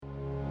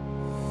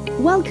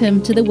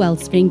Welcome to the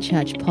Wellspring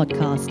Church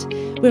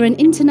podcast. We're an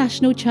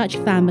international church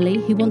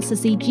family who wants to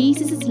see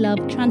Jesus'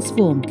 love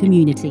transform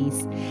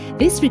communities.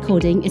 This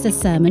recording is a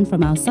sermon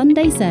from our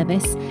Sunday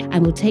service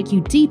and will take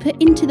you deeper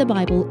into the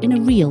Bible in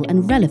a real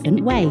and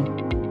relevant way.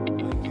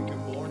 Thank you.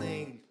 Good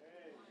morning.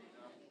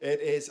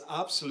 It is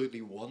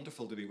absolutely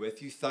wonderful to be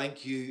with you.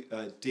 Thank you,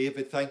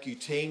 David. Thank you,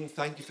 team.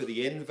 Thank you for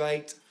the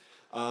invite.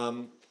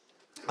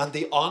 And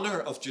the honour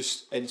of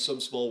just, in some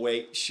small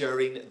way,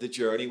 sharing the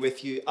journey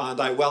with you.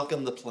 And I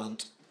welcome the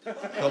plant.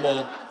 Come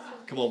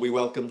on, we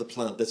welcome the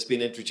plant that's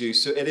been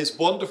introduced. So it is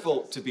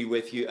wonderful to be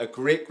with you. A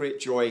great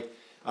joy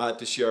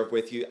to share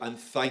with you. And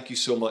thank you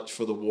so much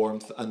for the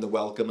warmth and the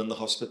welcome and the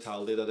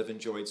hospitality that I've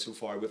enjoyed so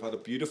far. We've had a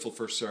beautiful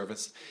first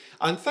service.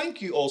 And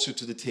thank you also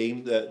to the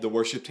team, the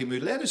worship team, who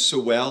led us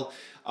so well.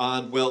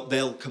 And well,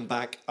 they'll come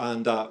back,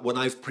 and when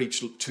I've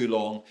preached too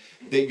long,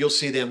 you'll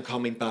see them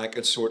coming back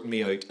and sorting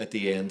me out at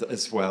the end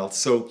as well.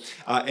 So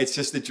it's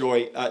just a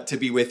joy to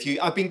be with you.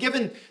 I've been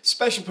given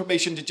special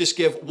permission to just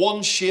give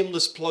one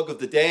shameless plug of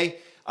the day,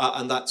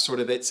 and that's sort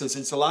of it. So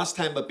since the last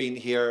time I've been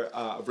here,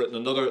 I've written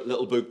another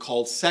little book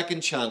called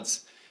Second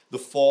Chance: The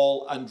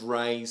Fall and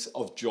Rise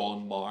of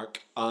John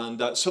Mark.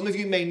 And some of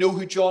you may know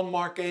who John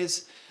Mark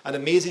is. An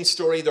amazing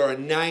story. There are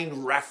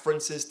 9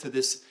 references to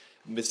this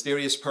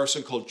mysterious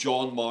person called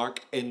John Mark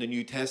in the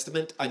New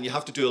Testament, and you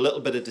have to do a little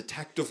bit of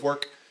detective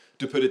work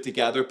to put it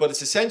together, but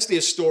it's essentially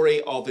a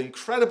story of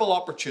incredible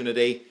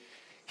opportunity.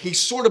 He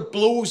sort of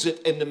blows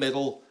it in the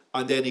middle,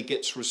 and then he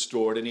gets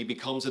restored and he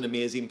becomes an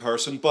amazing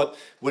person. But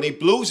when he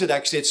blows it,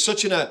 actually, it's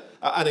such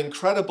an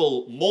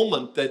incredible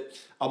moment that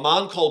a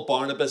man called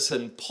Barnabas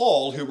and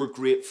Paul, who were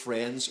great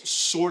friends,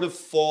 sort of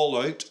fall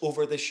out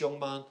over this young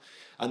man.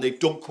 And they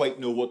don't quite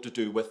know what to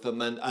do with him,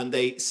 and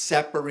they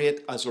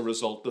separate as a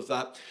result of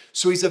that.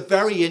 So he's a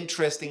very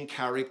interesting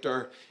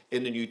character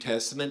in the New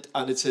Testament,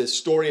 and it's a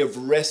story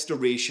of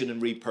restoration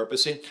and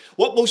repurposing.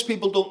 What most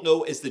people don't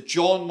know is that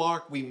John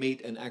Mark we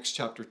meet in Acts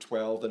chapter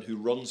 12, and who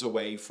runs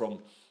away from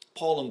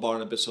Paul and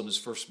Barnabas on his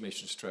first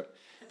mission trip,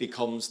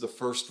 becomes the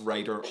first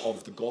writer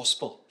of the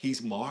gospel.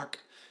 He's Mark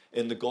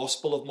in the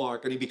Gospel of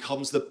Mark, and he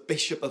becomes the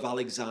Bishop of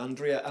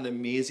Alexandria, an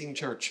amazing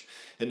church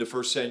in the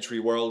first century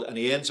world, and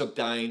he ends up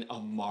dying a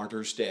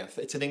martyr's death.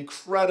 It's an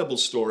incredible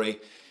story.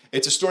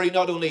 It's a story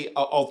not only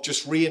of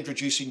just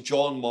reintroducing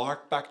John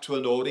Mark back to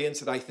an audience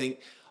that I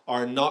think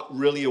are not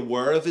really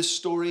aware of his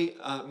story,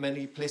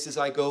 many places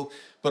I go,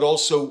 but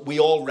also we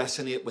all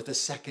resonate with a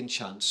second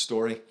chance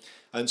story.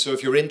 And so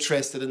if you're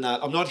interested in that,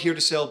 I'm not here to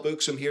sell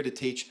books, I'm here to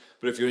teach,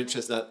 but if you're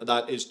interested,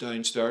 that is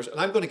downstairs. And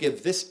I'm going to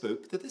give this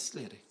book to this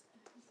lady.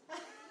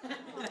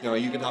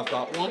 You can have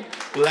that one.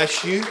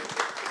 Bless you.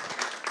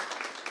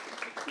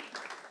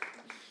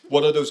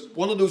 One of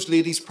those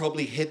ladies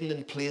probably hidden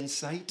in plain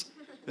sight.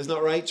 Isn't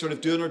that right? Sort of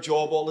doing her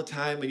job all the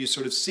time, and you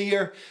sort of see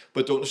her,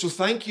 but don't. So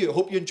thank you. I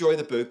hope you enjoy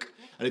the book.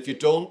 And if you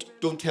don't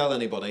tell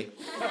anybody.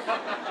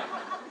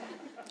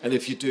 And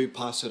if you do,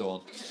 pass it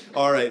on.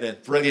 All right then.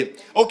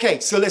 Brilliant. Okay,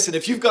 so listen,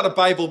 if you've got a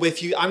Bible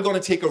with you, I'm going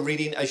to take a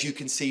reading, as you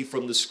can see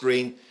from the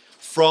screen,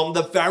 from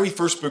the very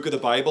first book of the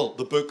Bible,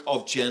 the book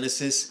of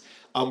Genesis.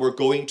 And we're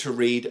going to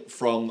read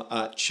from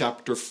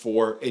chapter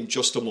 4 in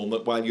just a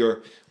moment while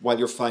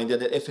you're finding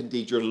it, if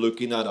indeed you're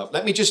looking that up.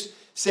 Let me just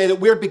say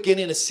that we're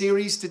beginning a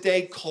series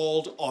today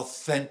called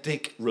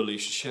Authentic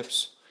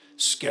Relationships.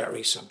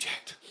 Scary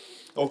subject.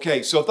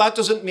 Okay, so if that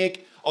doesn't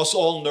make us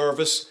all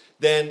nervous,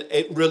 then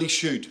it really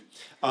should.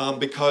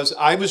 Because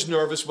I was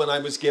nervous when I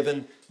was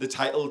given the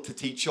title to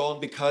teach on,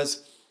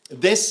 because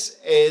this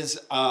is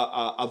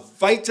a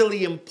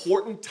vitally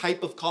important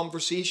type of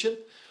conversation.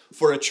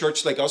 For a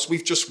church like us,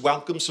 we've just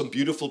welcomed some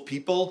beautiful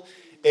people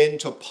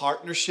into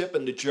partnership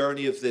in the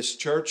journey of this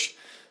church.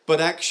 But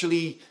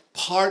actually,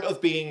 part of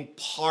being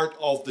part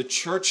of the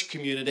church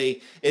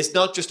community is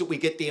not just that we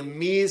get the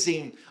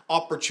amazing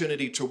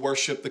opportunity to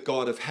worship the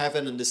God of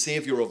heaven and the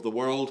Savior of the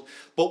world,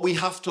 but we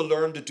have to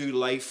learn to do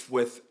life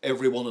with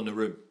everyone in the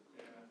room.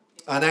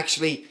 And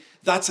actually,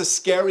 that's a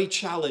scary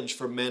challenge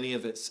for many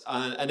of us.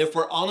 And if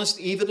we're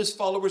honest, even as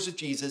followers of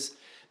Jesus,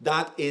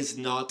 that is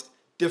not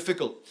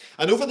difficult.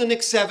 And over the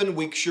next 7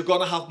 weeks, you're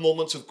going to have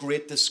moments of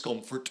great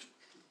discomfort.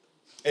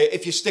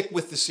 If you stick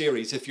with the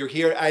series, if you're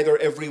here either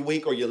every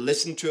week or you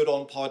listen to it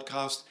on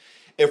podcast,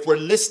 if we're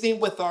listening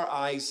with our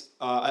eyes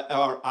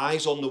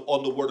on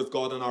the Word of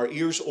God and our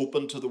ears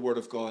open to the Word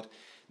of God,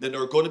 then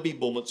there are going to be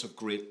moments of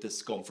great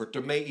discomfort.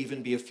 There may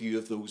even be a few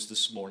of those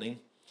this morning.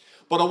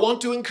 But I want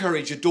to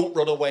encourage you, don't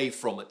run away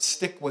from it.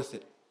 Stick with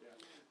it.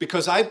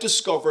 Because I've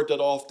discovered that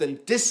often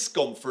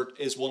discomfort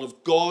is one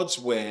of God's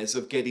ways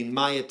of getting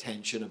my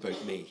attention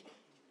about me.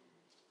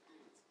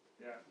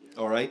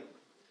 All right?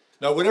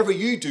 Now, whatever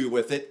you do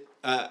with it,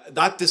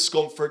 that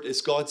discomfort is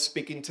God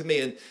speaking to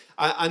me.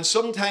 And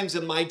sometimes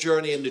in my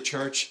journey in the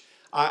church,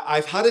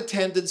 I've had a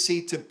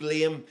tendency to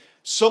blame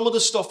some of the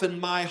stuff in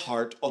my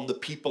heart on the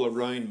people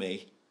around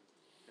me.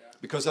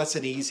 Because that's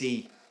an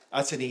easy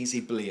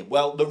blame.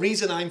 Well, the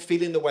reason I'm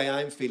feeling the way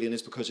I'm feeling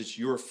is because it's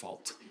your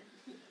fault.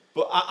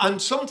 And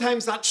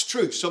sometimes that's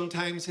true.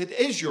 Sometimes it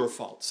is your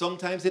fault.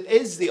 Sometimes it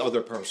is the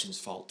other person's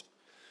fault.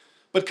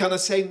 But can I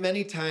say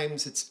many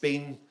times it's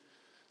been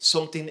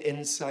something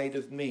inside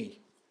of me.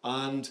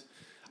 And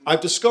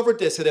I've discovered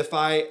this, that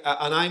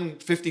and I'm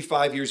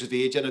 55 years of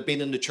age and I've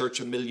been in the church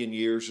a million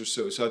years or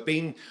so. So I've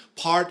been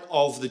part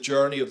of the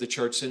journey of the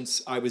church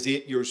since I was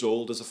 8 years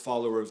old as a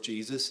follower of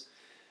Jesus.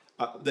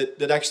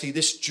 That actually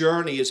this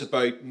journey is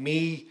about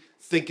me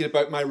thinking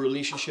about my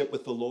relationship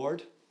with the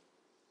Lord.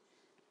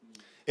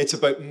 It's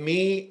about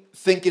me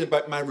thinking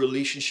about my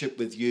relationship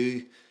with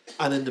you.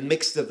 And in the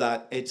mix of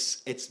that,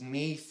 it's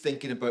me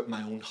thinking about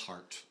my own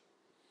heart.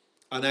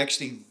 And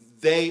actually,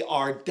 they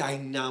are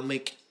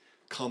dynamic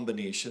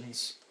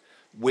combinations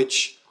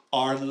which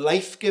are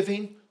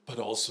life-giving, but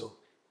also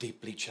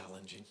deeply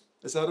challenging.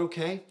 Is that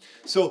okay?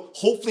 So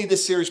hopefully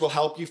this series will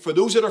help you. For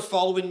those that are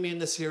following me in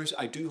this series,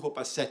 I do hope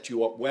I set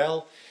you up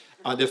well.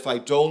 And if I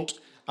don't,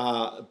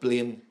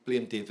 blame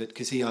David,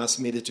 because he asked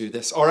me to do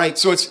this. All right,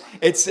 so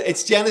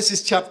it's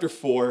Genesis chapter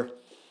 4,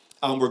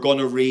 and we're going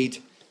to read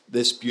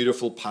this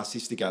beautiful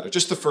passage together.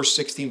 Just the first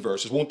 16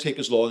 verses. Won't take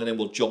as long, and then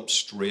we'll jump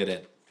straight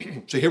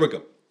in. So here we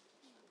go.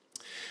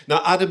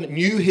 Now Adam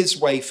knew his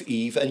wife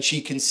Eve, and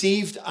she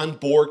conceived and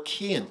bore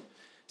Cain,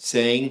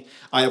 saying,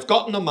 I have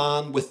gotten a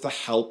man with the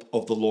help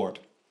of the Lord.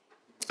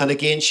 And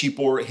again she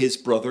bore his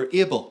brother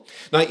Abel.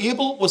 Now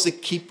Abel was a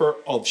keeper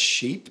of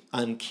sheep,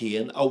 and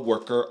Cain a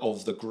worker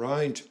of the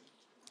ground.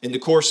 In the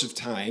course of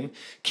time,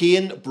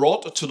 Cain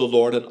brought to the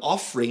Lord an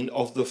offering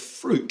of the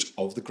fruit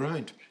of the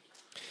ground.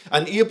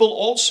 And Abel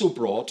also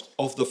brought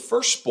of the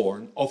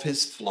firstborn of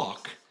his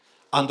flock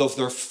and of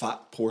their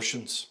fat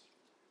portions.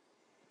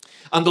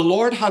 And the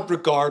Lord had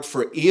regard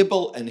for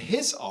Abel and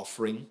his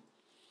offering,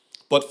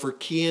 but for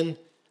Cain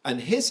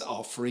and his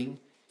offering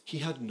he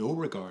had no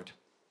regard.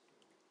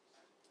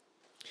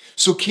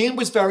 So Cain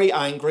was very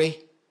angry,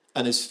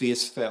 and his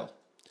face fell.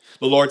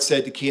 The Lord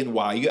said to Cain,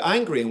 why are you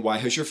angry, and why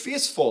has your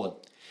face fallen?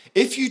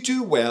 If you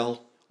do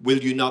well, will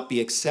you not be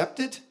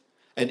accepted?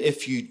 And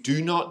if you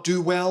do not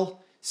do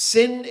well,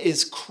 sin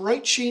is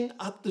crouching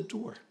at the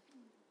door.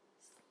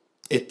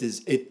 Its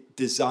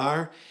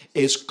desire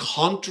is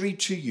contrary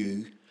to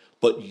you,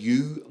 but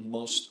you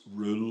must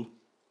rule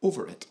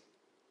over it.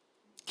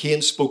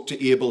 Cain spoke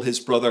to Abel, his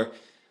brother,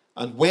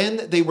 and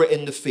when they were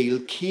in the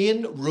field,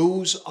 Cain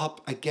rose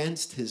up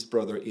against his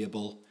brother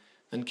Abel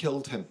and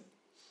killed him.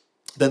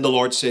 Then the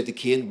Lord said to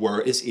Cain,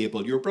 where is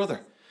Abel, your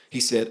brother? He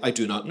said, I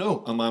do not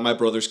know. Am I my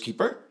brother's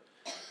keeper?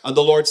 And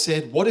the Lord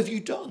said, what have you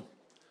done?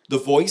 The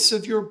voice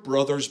of your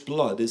brother's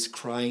blood is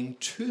crying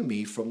to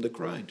me from the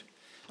ground.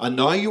 And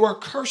now you are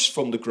cursed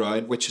from the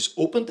ground, which has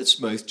opened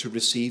its mouth to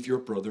receive your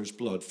brother's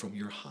blood from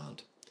your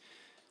hand.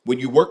 When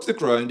you work the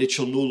ground, it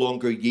shall no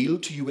longer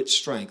yield to you its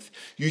strength.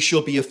 You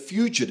shall be a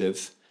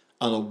fugitive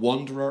and a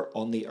wanderer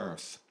on the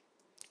earth.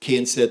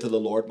 Cain said to the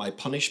Lord, my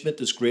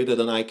punishment is greater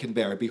than I can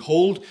bear.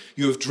 Behold,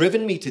 you have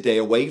driven me today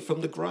away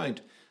from the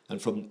ground,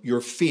 and from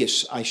your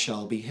face I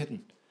shall be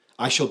hidden.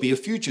 I shall be a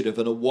fugitive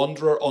and a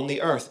wanderer on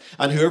the earth,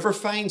 and whoever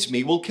finds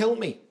me will kill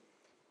me.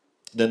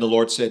 Then the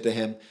Lord said to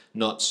him,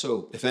 not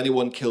so. If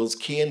anyone kills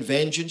Cain,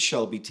 vengeance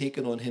shall be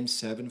taken on him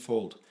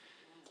sevenfold.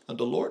 And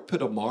the Lord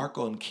put a mark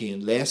on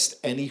Cain, lest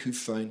any who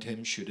found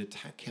him should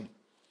attack him.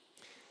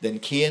 Then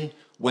Cain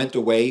went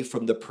away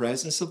from the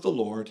presence of the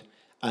Lord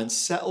and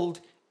settled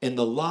in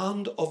the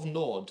land of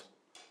Nod,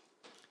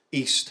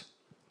 east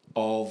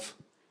of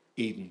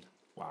Eden.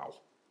 Wow,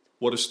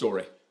 what a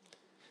story.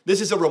 This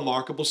is a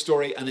remarkable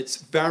story, and it's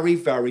very,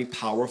 very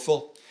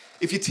powerful.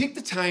 If you take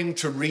the time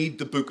to read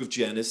the book of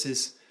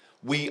Genesis,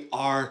 we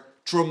are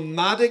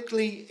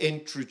dramatically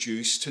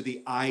introduced to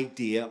the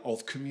idea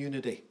of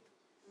community.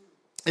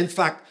 In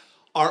fact,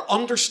 our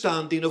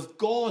understanding of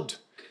God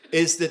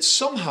is that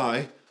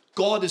somehow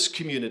God is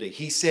community.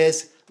 He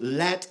says,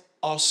 let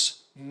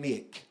us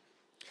make.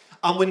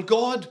 And when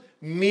God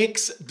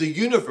makes the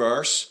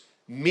universe,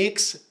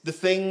 makes the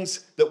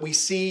things that we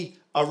see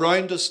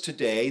around us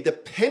today, the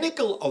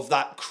pinnacle of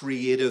that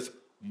creative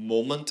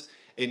moment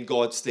in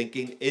God's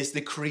thinking is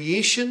the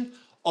creation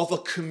of a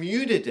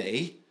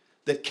community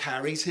that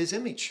carries his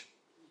image.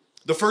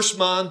 The first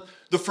man,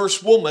 the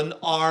first woman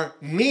are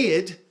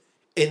made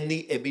in the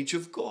image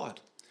of God.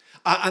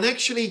 And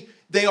actually,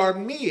 they are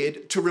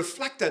made to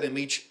reflect that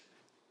image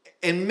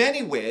in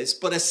many ways,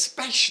 but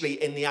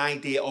especially in the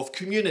idea of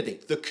community.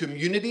 The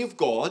community of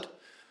God,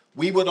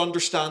 we would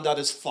understand that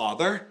as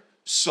Father,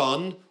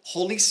 Son,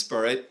 Holy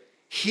Spirit.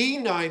 He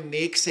now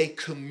makes a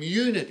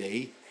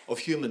community of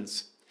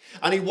humans.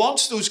 And he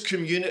wants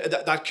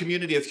that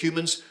community of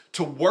humans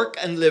to work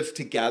and live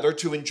together,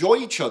 to enjoy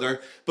each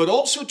other, but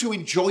also to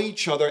enjoy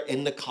each other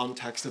in the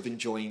context of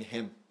enjoying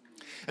him.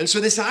 And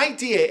so this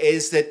idea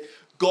is that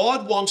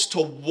God wants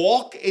to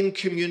walk in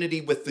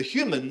community with the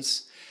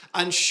humans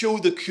and show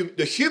the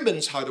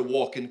humans how to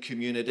walk in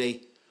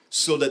community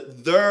so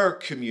that their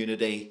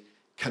community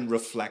can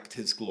reflect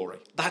his glory.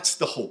 That's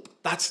the hope.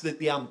 That's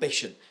the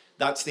ambition.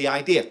 That's the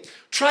idea.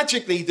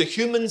 Tragically, the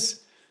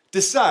humans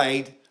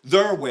decide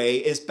their way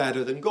is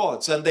better than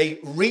God's, and they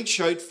reach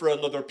out for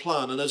another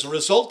plan. And as a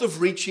result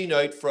of reaching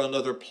out for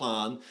another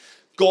plan,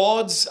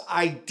 God's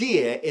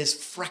idea is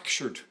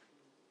fractured.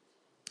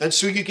 And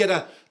so you get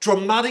a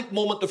dramatic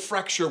moment of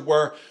fracture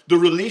where the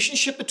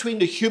relationship between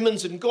the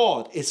humans and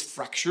God is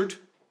fractured.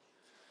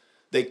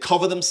 They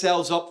cover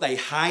themselves up, they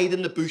hide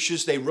in the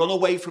bushes, they run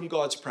away from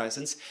God's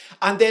presence.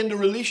 And then the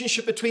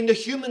relationship between the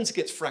humans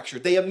gets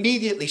fractured. They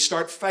immediately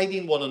start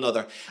fighting one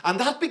another. And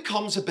that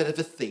becomes a bit of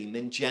a theme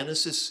in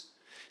Genesis.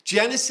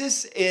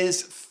 Genesis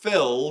is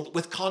filled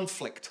with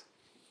conflict.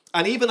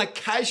 And even a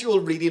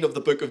casual reading of the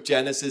book of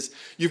Genesis,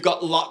 you've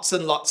got lots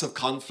and lots of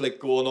conflict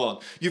going on.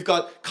 You've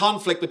got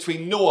conflict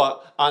between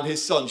Noah and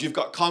his sons. You've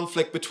got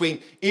conflict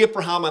between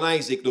Abraham and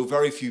Isaac, though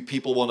very few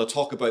people want to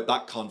talk about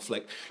that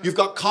conflict. You've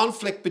got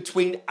conflict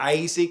between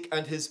Isaac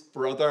and his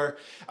brother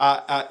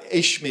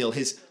Ishmael,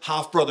 his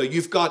half-brother.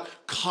 You've got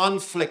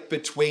conflict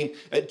between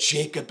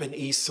Jacob and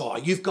Esau.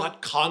 You've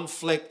got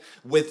conflict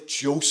with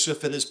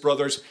Joseph and his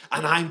brothers.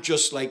 And I'm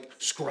just like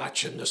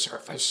scratching the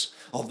surface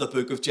of the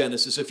book of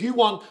Genesis. If you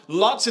want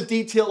lots of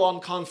detail on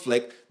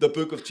conflict, the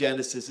book of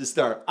Genesis is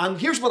there. And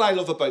here's what I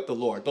love about the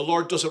Lord. The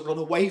Lord doesn't run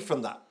away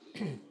from that.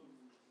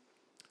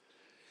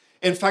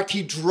 In fact,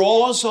 he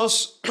draws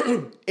us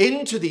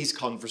into these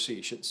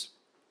conversations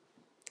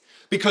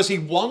because he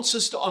wants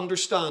us to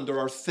understand there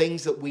are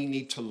things that we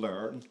need to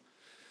learn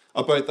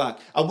about that.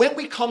 And when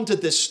we come to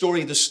this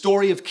story, the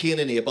story of Cain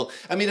and Abel,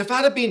 I mean, if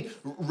I'd have been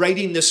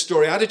writing this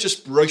story, I'd have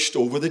just brushed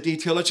over the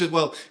detail. I said,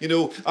 well, you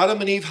know,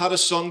 Adam and Eve had a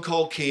son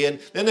called Cain,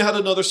 then they had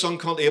another son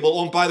called Abel.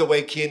 Oh, and by the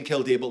way, Cain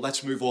killed Abel.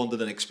 Let's move on to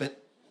the next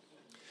bit.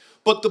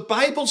 But the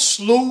Bible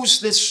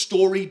slows this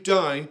story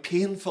down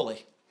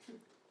painfully.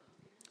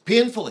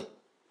 Painfully.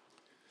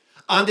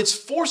 And it's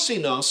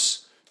forcing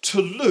us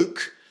to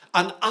look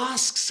and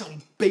ask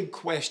some big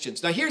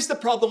questions. Now, here's the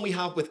problem we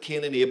have with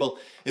Cain and Abel.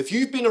 If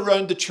you've been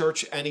around the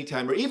church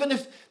anytime, or even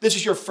if this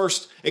is your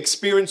first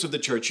experience of the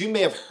church, you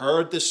may have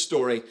heard this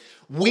story.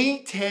 We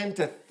tend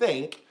to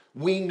think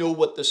we know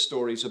what this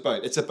story's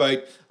about. It's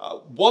about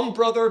one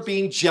brother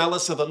being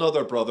jealous of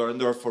another brother,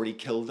 and therefore he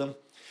killed him.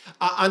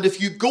 And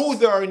if you go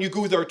there and you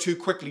go there too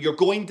quickly, you're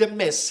going to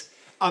miss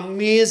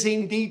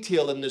amazing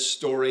detail in this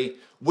story,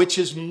 which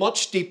is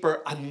much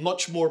deeper and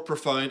much more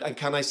profound, and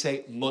can I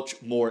say,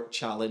 much more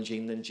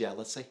challenging than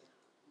jealousy.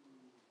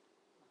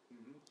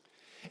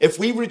 If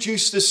we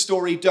reduce this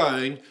story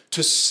down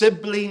to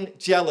sibling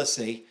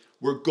jealousy,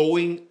 we're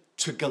going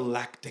to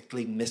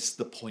galactically miss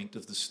the point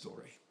of the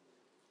story.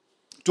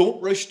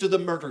 Don't rush to the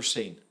murder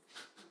scene.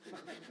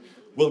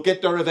 We'll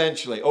get there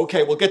eventually.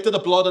 Okay, we'll get to the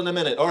blood in a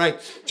minute. All right,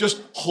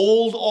 just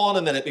hold on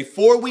a minute.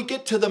 Before we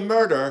get to the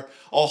murder,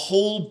 a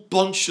whole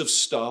bunch of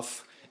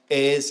stuff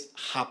is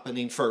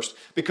happening first.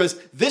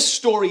 Because this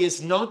story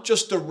is not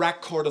just the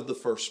record of the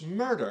first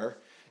murder,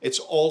 it's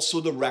also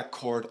the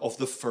record of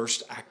the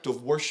first act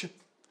of worship.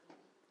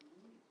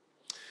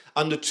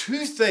 And the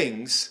two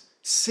things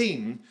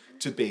seem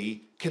to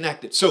be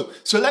connected. So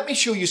let me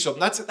show you something.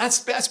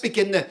 Let's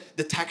begin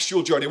the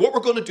textual journey. What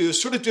we're going to do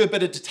is sort of do a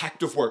bit of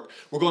detective work.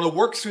 We're going to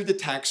work through the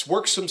text,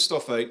 work some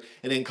stuff out,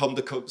 and then come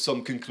to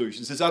some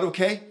conclusions. Is that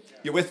okay?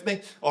 You with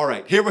me? All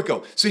right, here we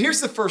go. So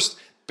here's the first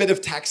bit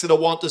of text that I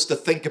want us to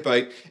think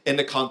about in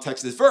the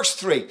context of this. Verse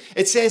 3,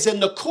 it says,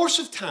 in the course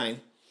of time,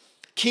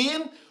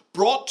 Cain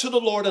brought to the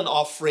Lord an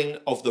offering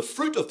of the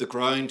fruit of the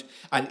ground,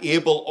 and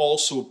Abel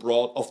also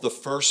brought of the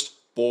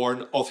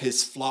firstborn of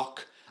his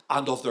flock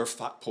and of their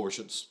fat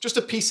portions. Just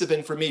a piece of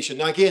information.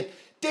 Now again,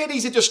 dead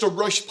easy just to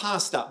rush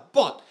past that,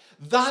 but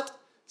that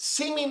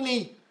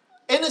seemingly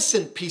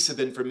innocent piece of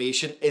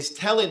information is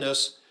telling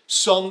us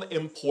some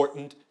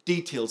important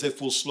details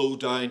if we'll slow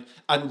down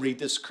and read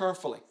this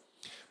carefully.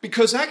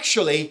 Because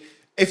actually,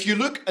 if you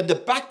look at the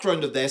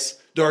background of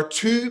this, there are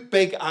two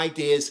big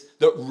ideas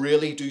that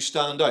really do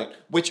stand out,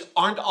 which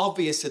aren't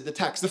obvious in the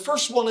text. The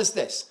first one is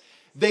this: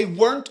 they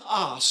weren't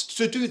asked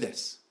to do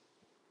this.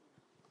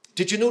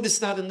 Did you notice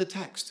that in the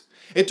text?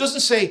 It doesn't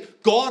say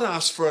God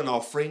asked for an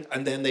offering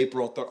and then they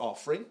brought their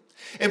offering.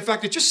 In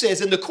fact, it just says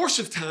in the course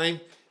of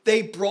time,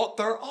 they brought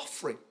their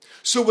offering.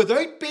 So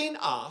without being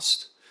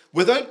asked,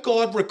 without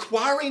God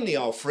requiring the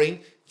offering,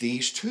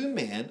 these two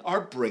men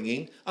are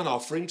bringing an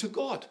offering to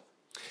God.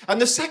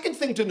 And the second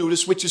thing to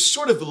notice, which is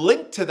sort of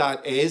linked to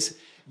that, is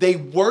they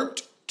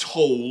weren't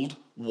told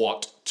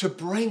what to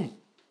bring.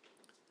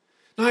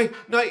 Now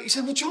you say,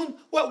 well, John,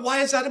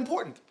 why is that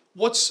important?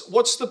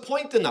 What's the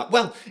point in that?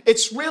 Well,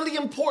 it's really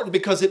important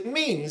because it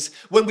means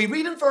when we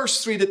read in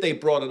verse 3 that they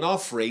brought an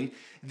offering,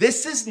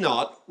 this is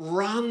not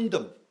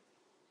random.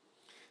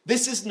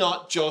 This is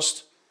not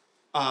just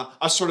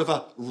a sort of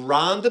a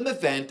random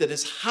event that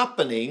is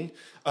happening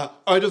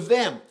out of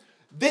them.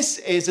 This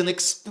is an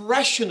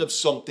expression of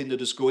something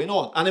that is going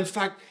on. And in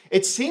fact,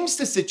 it seems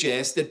to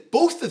suggest that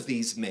both of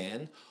these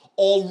men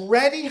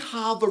already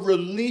have a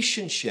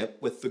relationship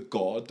with the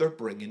God they're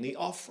bringing the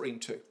offering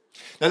to.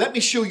 Now, let me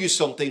show you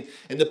something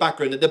in the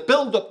background. In the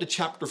build up to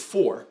chapter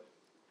 4,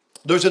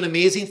 there's an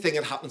amazing thing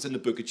that happens in the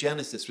book of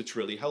Genesis, which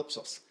really helps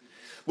us.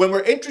 When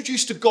we're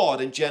introduced to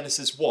God in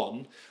Genesis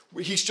 1,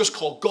 he's just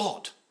called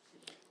God,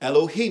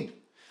 Elohim.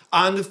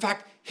 And in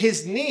fact,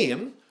 his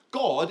name,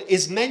 God,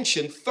 is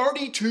mentioned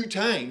 32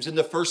 times in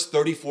the first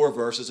 34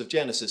 verses of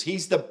Genesis.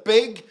 He's the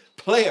big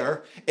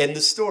player in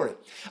the story.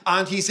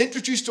 And he's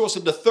introduced to us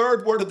in the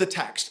third word of the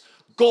text,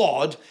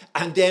 God,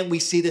 and then we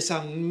see this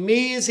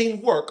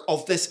amazing work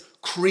of this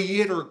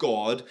creator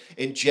God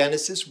in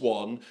Genesis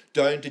 1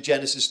 down to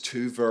Genesis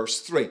 2 verse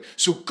 3.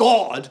 So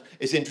God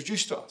is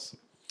introduced to us.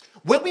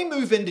 When we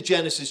move into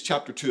Genesis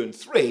chapter 2 and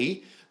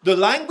 3, the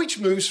language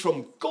moves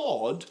from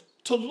God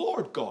to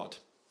Lord God.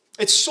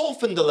 It's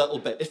softened a little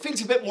bit. It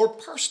feels a bit more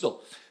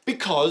personal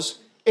because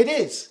it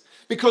is.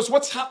 Because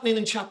what's happening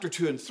in chapter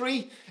 2 and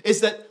 3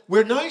 is that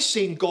we're now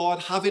seeing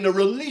God having a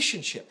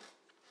relationship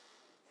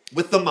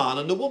with the man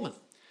and the woman.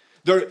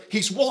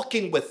 He's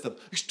walking with them.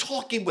 He's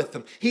talking with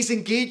them. He's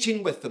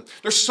engaging with them.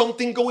 There's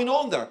something going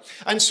on there.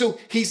 And so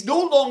he's no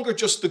longer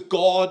just the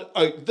God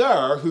out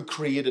there who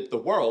created the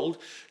world.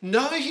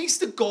 Now he's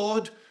the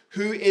God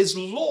who is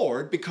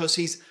Lord because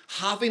he's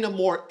having a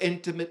more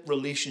intimate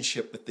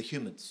relationship with the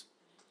humans.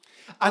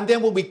 And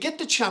then when we get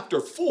to chapter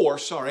 4,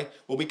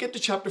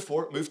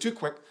 move too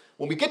quick.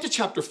 When we get to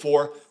chapter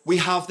 4, we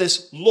have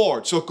this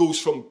Lord. So it goes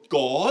from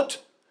God,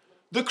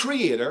 the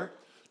creator,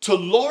 to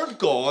Lord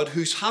God,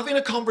 who's having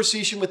a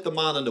conversation with the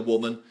man and the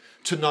woman,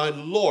 to now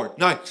Lord.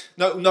 Now,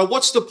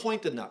 what's the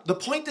point in that? The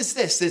point is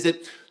this, is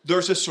that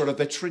there's a sort of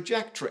a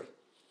trajectory.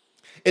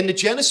 In the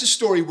Genesis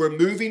story, we're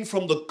moving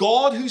from the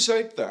God who's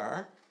out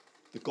there,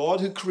 the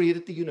God who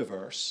created the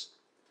universe,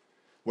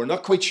 we're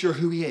not quite sure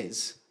who he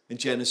is in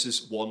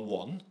Genesis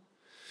 1:1,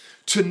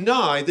 to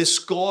now this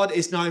God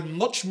is now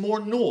much more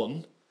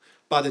known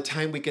by the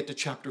time we get to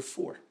chapter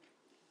 4.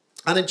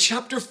 And in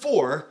chapter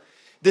 4,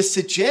 the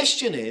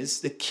suggestion is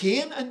that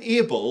Cain and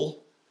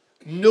Abel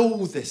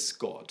know this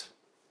God.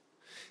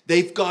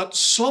 They've got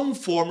some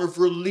form of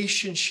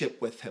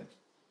relationship with him.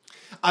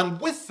 And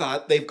with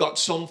that, they've got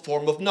some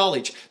form of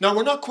knowledge. Now,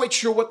 we're not quite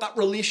sure what that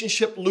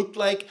relationship looked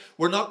like.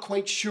 We're not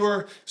quite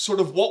sure sort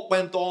of what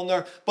went on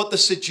there. But the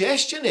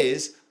suggestion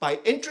is, by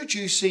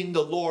introducing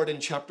the Lord in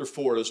chapter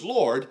 4 as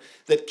Lord,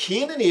 that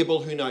Cain and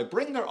Abel, who now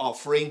bring their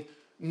offering,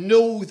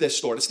 know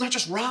this Lord. It's not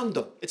just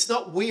random. It's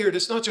not weird.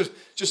 It's not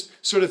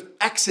just sort of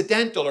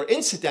accidental or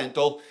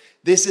incidental.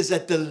 This is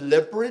a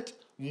deliberate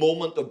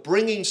moment of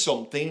bringing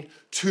something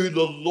to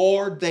the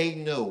Lord they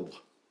know.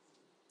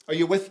 Are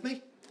you with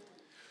me?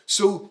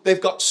 So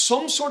they've got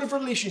some sort of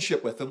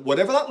relationship with him,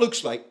 whatever that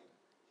looks like,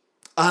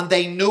 and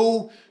they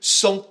know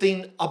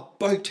something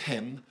about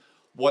him,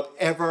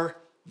 whatever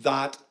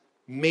that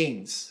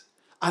means.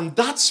 And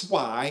that's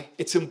why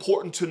it's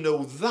important to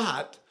know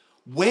that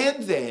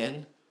when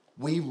then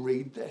we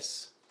read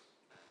this.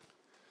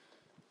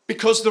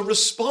 Because the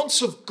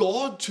response of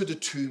God to the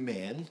two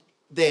men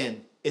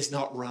then is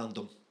not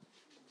random.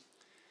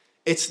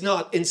 It's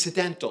not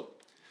incidental.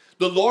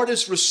 The Lord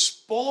is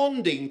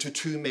responding to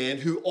two men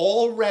who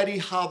already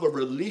have a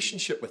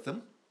relationship with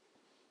him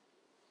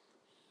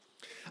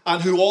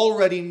and who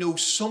already know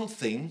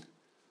something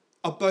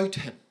about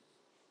him.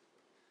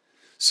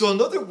 So in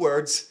other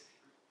words,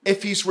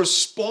 if he's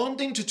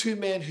responding to two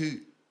men who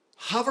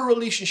have a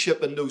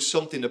relationship and know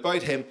something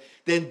about him,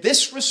 then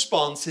this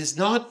response is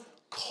not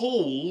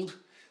cold.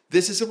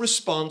 This is a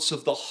response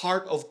of the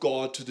heart of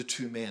God to the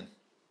two men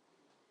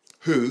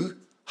who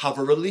have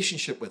a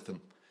relationship with him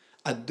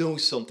and know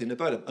something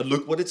about him. And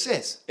look what it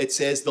says. It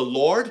says the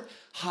Lord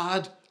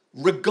had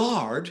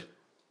regard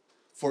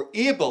for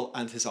Abel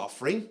and his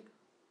offering,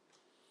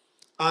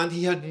 and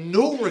he had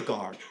no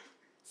regard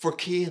for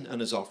Cain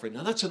and his offering.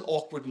 Now that's an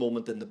awkward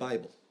moment in the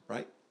Bible,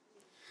 right?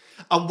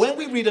 And when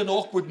we read an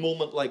awkward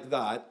moment like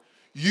that,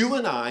 you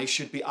and I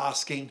should be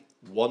asking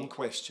one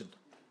question.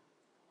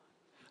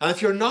 And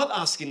if you're not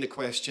asking the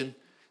question,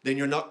 then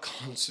you're not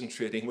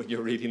concentrating when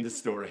you're reading the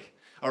story.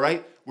 All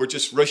right? We're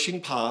just rushing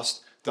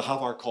past to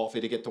have our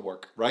coffee to get to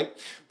work, right?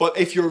 But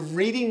if you're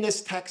reading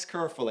this text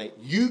carefully,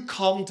 you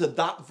come to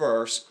that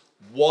verse,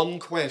 one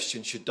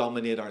question should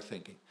dominate our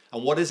thinking.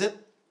 And what is it?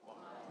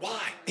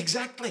 Why?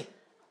 Exactly.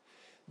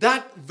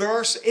 That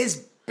verse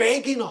is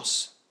begging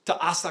us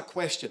to ask that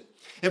question.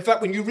 In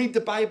fact, when you read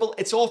the Bible,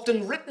 it's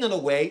often written in a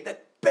way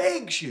that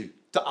begs you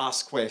to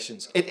ask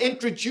questions. It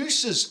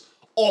introduces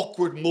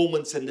awkward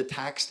moments in the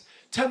text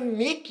to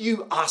make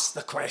you ask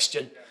the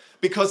question,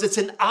 because it's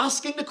in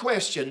asking the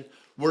question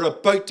we're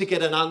about to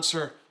get an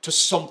answer to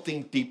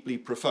something deeply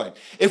profound.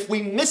 If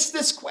we miss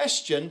this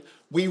question,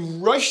 we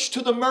rush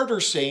to the murder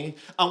scene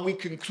and we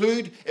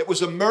conclude it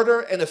was a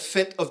murder in a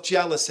fit of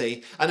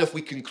jealousy. And if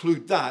we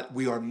conclude that,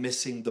 we are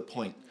missing the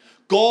point.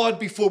 God,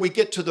 before we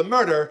get to the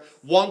murder,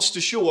 wants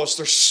to show us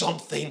there's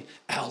something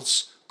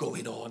else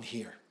going on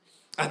here.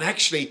 And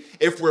actually,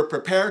 if we're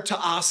prepared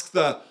to ask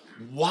the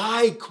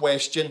why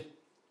question,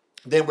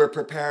 then we're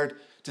prepared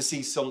to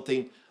see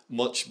something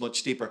much,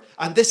 much deeper.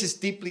 And this is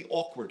deeply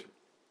awkward.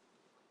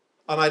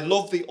 And I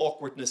love the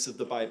awkwardness of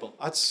the Bible.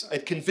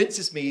 It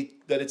convinces me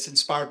that it's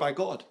inspired by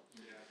God.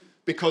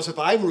 Because if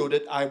I wrote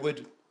it, I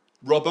would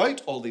rub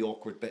out all the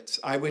awkward bits.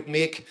 I would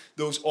make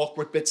those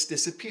awkward bits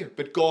disappear.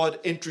 But God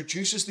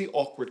introduces the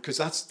awkward because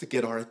that's to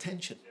get our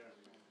attention.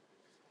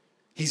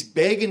 He's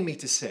begging me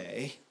to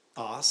say,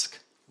 ask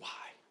why.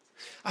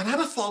 And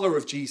I'm a follower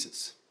of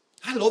Jesus.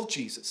 I love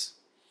Jesus.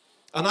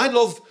 And I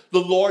love the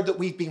Lord that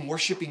we've been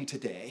worshiping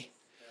today.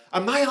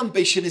 And my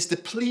ambition is to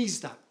please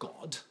that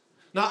God.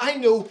 Now, I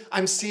know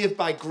I'm saved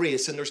by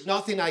grace and there's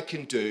nothing I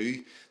can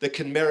do that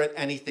can merit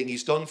anything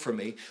he's done for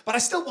me. But I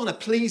still want to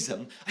please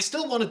him. I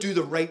still want to do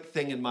the right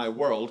thing in my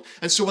world.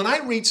 And so when I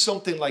read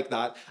something like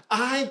that,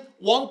 I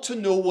want to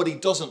know what he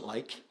doesn't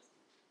like.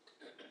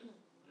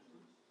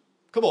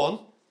 Come on.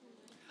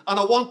 And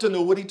I want to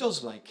know what he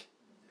does like.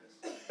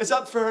 Is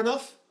that fair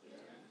enough?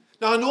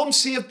 Now, I know I'm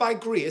saved by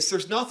grace.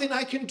 There's nothing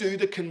I can do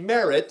that can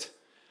merit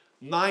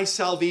my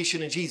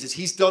salvation in Jesus.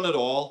 He's done it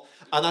all,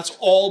 and that's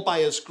all by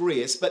his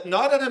grace. But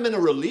now that I'm in a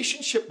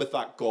relationship with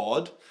that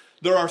God,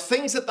 there are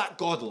things that that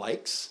God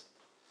likes,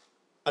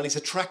 and he's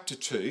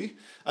attracted to,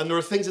 and there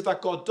are things that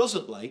that God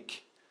doesn't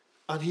like,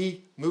 and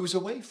he moves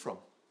away from.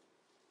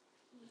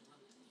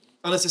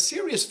 And as a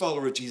serious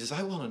follower of Jesus,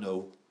 I want to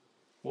know,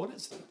 what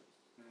is that?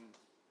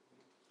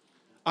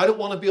 I don't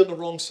want to be on the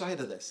wrong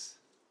side of this.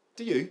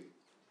 Do you?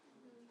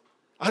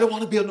 I don't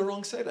want to be on the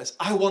wrong side of this.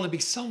 I want to be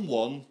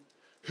someone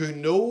who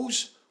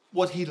knows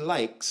what he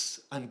likes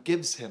and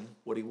gives him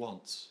what he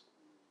wants.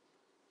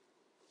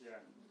 Yeah.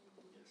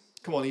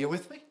 Come on, are you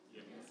with me?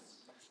 Yes.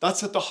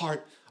 That's at the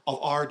heart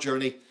of our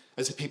journey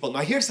as a people. Now,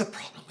 here's the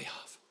problem we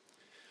have.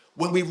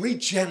 When we read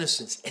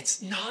Genesis,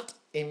 it's not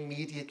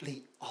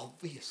immediately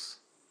obvious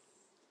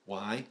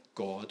why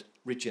God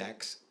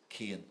rejects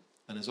Cain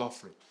and his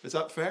offering. Is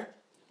that fair?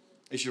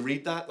 As you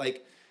read that,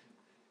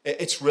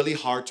 it's really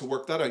hard to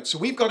work that out. So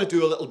we've got to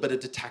do a little bit of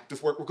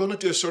detective work. We're going to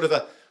do a sort of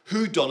a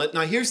whodunit.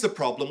 Now, here's the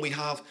problem.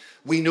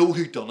 We know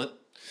who done it.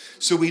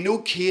 So we know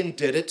Cain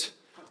did it.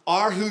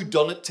 Our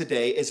whodunit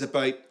today is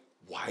about,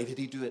 why did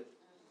he do it?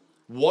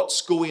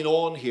 What's going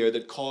on here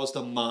that caused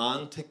a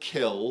man to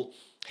kill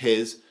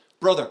his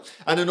brother?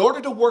 And in order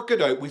to work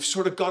it out, we've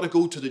sort of got to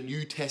go to the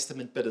New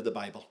Testament bit of the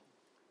Bible.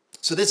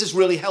 So this is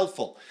really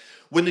helpful.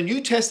 When the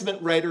New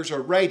Testament writers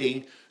are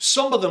writing,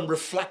 some of them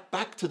reflect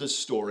back to the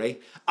story,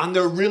 and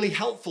they're really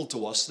helpful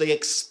to us. They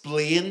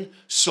explain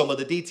some of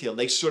the detail.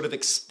 They sort of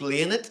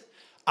explain it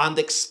and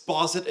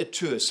exposit it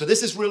to us. So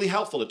this is really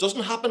helpful. It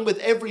doesn't happen with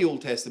every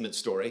Old Testament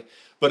story,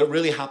 but it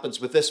really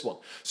happens with this one.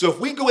 So if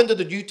we go into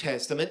the New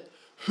Testament,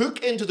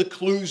 hook into the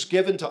clues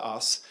given to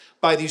us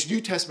by these New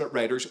Testament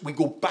writers, we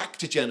go back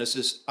to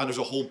Genesis, and there's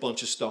a whole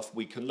bunch of stuff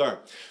we can learn.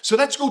 So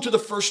let's go to the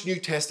first New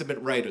Testament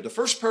writer, the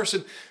first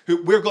person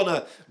who we're going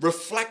to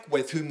reflect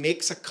with, who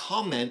makes a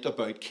comment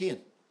about Cain.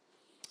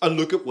 And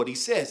look at what he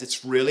says.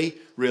 It's really,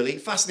 really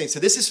fascinating. So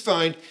this is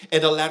found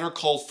in a letter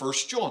called 1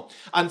 John.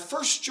 And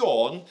 1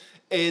 John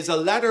is a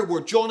letter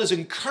where John is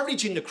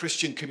encouraging the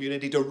Christian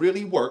community to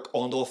really work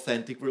on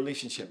authentic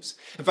relationships.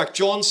 In fact,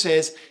 John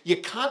says, you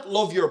can't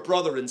love your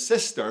brother and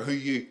sister who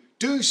you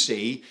do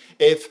see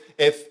if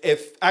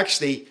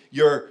actually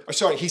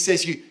he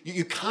says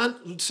you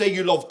can't say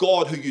you love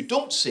God who you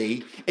don't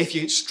see if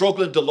you're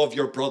struggling to love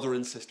your brother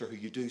and sister who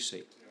you do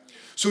see.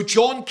 So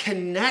John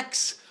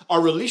connects our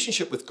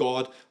relationship with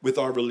God with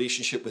our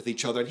relationship with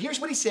each other. And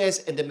here's what he says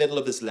in the middle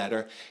of his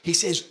letter. He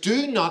says,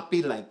 do not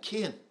be like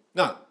Cain.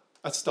 Now,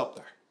 let's stop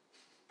there.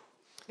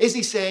 Is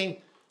he saying,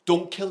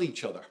 don't kill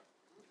each other?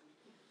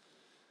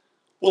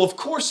 Well, of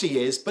course he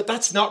is, but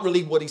that's not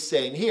really what he's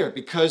saying here,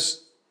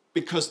 because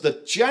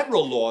the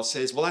general law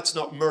says, well, let's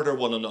not murder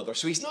one another.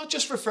 So he's not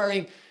just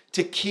referring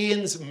to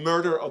Cain's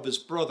murder of his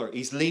brother.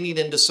 He's leaning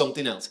into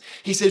something else.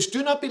 He says,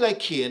 do not be like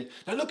Cain.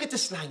 Now look at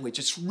this language.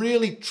 It's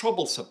really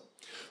troublesome.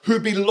 Who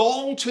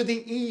belonged to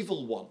the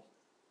evil one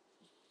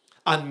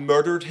and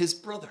murdered his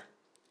brother.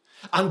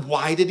 And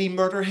why did he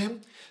murder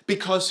him?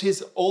 Because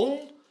his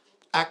own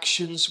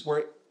actions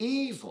were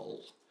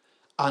evil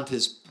and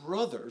his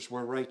brothers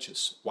were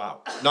righteous.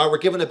 Wow. Now we're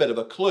given a bit of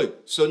a clue.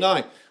 So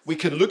now we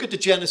can look at the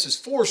Genesis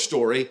 4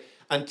 story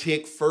and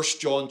take 1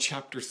 John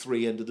chapter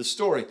 3 into the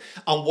story.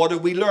 And what are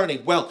we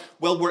learning? Well,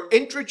 we're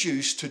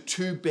introduced to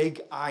two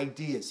big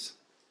ideas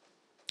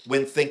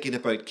when thinking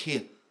about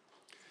Cain.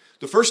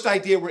 The first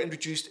idea we're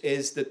introduced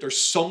is that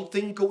there's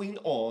something going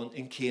on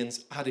in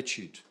Cain's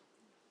attitude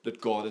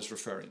that God is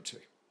referring to.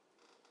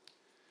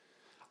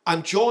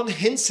 And John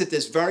hints at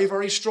this very,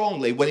 very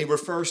strongly when he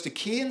refers to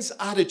Cain's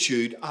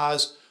attitude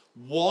as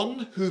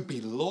one who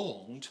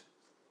belonged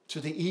to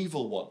the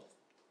evil one.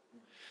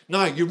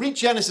 Now, you read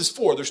Genesis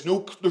 4, there's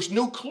no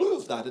clue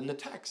of that in the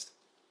text.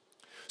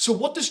 So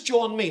what does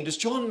John mean? Does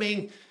John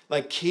mean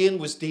like Cain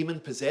was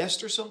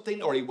demon-possessed or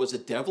something, or he was a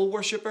devil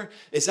worshipper?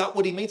 Is that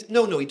what he means?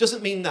 No, he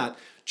doesn't mean that.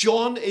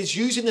 John is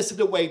using this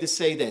in a way to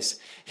say this.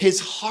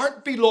 His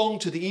heart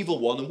belonged to the evil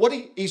one, and what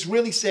he's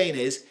really saying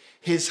is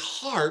his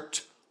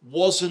heart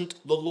wasn't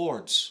the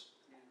Lord's.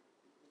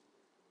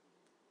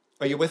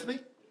 Are you with me?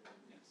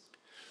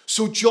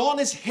 So John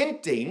is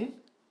hinting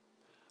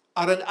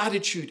at an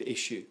attitude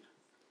issue.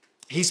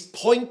 He's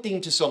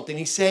pointing to something.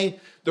 He's saying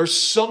there's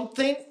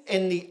something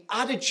in the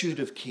attitude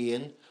of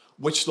Cain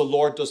which the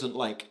Lord doesn't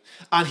like.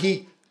 And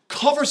he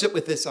covers it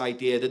with this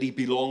idea that he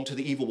belonged to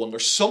the evil one.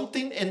 There's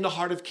something in the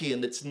heart of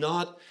Cain that's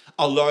not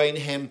allowing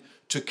him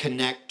to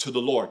connect to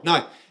the Lord.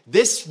 Now,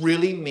 this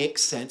really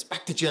makes sense.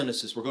 Back to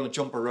Genesis. We're going to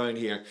jump around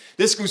here.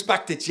 This goes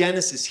back to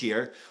Genesis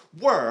here,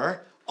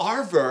 where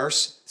our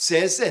verse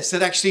says this,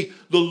 that actually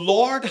the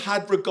Lord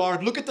had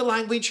regard, look at the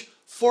language,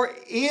 for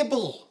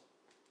Abel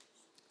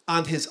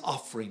and his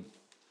offering.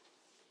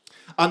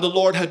 And the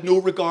Lord had no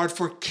regard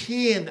for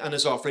Cain and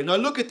his offering. Now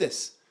look at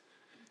this.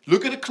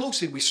 Look at it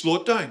closely. We slow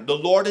it down. The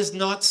Lord is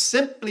not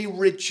simply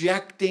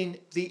rejecting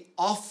the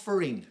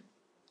offering.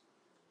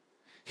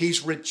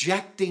 He's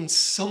rejecting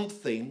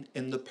something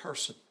in the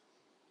person.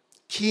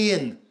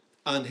 Cain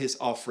and his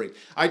offering.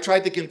 I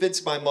tried to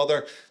convince my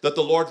mother that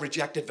the Lord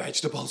rejected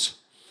vegetables.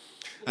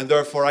 And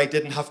therefore I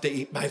didn't have to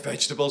eat my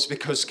vegetables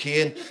because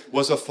Cain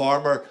was a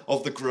farmer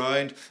of the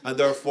ground. And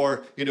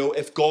therefore,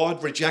 if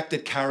God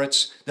rejected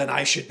carrots, then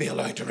I should be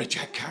allowed to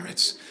reject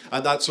carrots.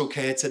 And that's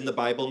okay, it's in the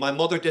Bible. My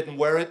mother didn't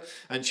wear it,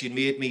 and she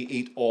made me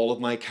eat all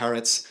of my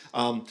carrots,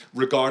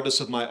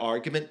 regardless of my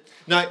argument.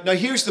 Now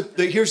here's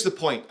the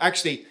point.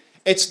 Actually,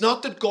 it's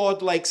not that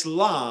God likes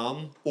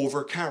lamb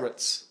over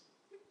carrots.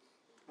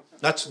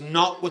 That's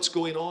not what's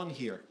going on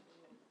here.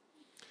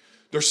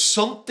 There's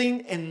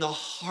something in the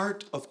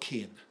heart of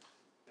Cain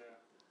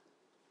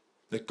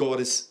that God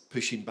is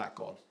pushing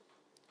back on.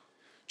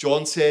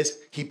 John says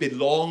he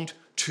belonged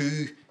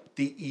to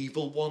the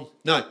evil one.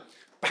 Now,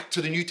 back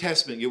to the New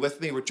Testament. You with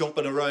me? We're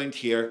jumping around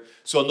here.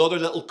 So another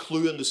little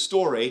clue in the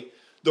story.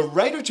 The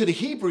writer to the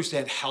Hebrews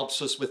then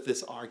helps us with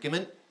this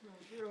argument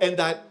in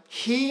that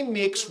he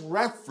makes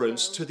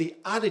reference to the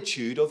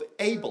attitude of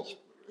Abel.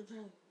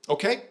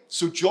 Okay?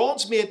 So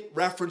John's made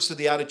reference to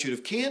the attitude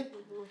of Cain.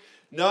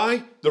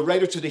 Now, the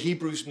writer to the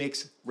Hebrews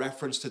makes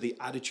reference to the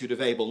attitude of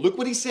Abel. Look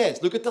what he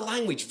says. Look at the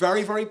language.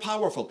 Very, very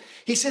powerful.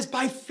 He says,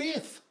 by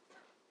faith,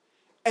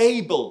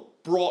 Abel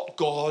brought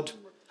God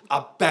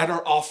a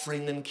better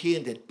offering than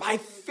Cain did. By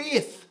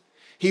faith,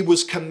 he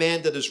was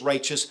commended as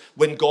righteous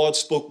when God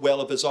spoke well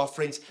of his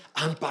offerings.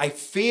 And by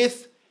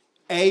faith,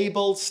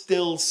 Abel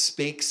still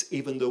speaks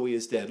even though he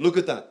is dead. Look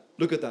at that.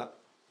 Look at that.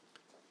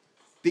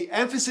 The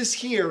emphasis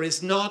here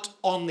is not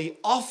on the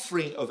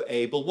offering of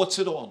Abel. What's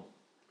it on?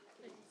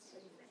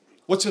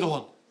 What's it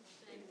on?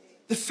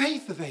 The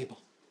faith of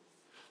Abel.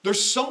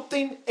 There's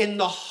something in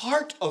the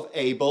heart of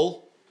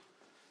Abel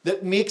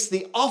that makes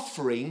the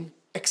offering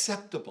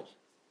acceptable.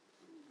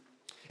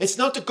 It's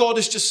not that God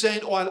is just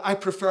saying, oh, I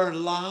prefer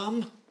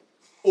lamb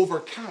over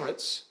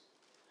carrots.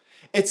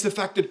 It's the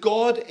fact that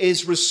God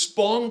is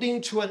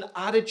responding to an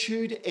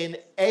attitude in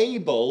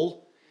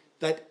Abel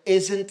that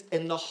isn't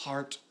in the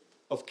heart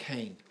of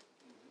Cain.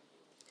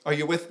 Are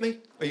you with me?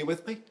 Are you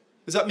with me?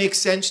 Does that make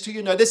sense to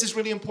you? Now, this is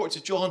really important. So,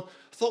 John,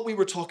 I thought we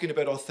were talking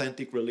about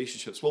authentic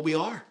relationships. Well, we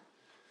are.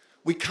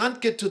 We can't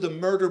get to the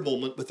murder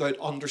moment without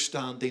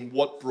understanding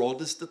what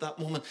brought us to that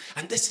moment.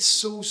 And this is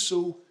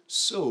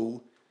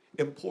so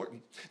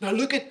important. Now,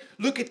 look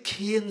at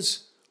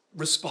Cain's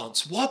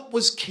response. What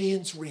was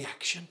Cain's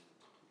reaction?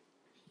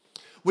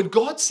 When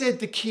God said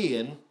to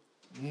Cain,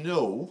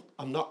 no,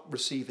 I'm not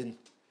receiving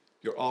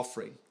your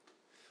offering,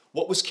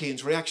 what was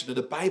Cain's reaction? And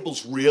the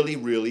Bible's really,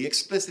 really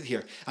explicit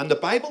here. And the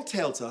Bible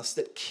tells us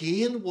that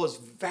Cain was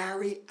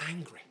very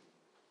angry.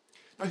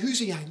 Now, who's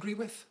he angry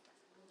with?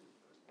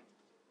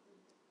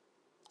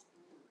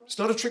 It's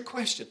not a trick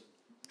question.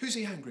 Who's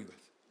he angry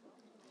with?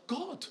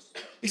 God.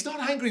 He's not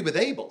angry with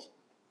Abel.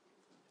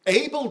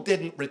 Abel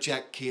didn't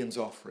reject Cain's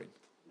offering.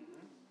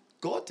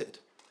 God did.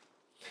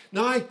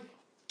 Now,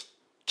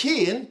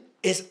 Cain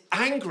is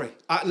angry.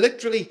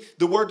 Literally,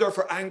 the word there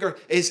for anger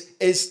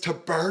is to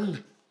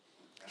burn.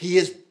 He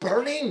is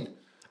burning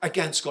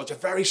against God. It's a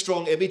very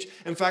strong image.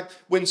 In fact,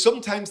 when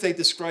sometimes they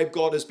describe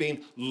God as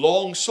being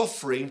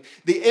long-suffering,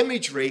 the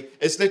imagery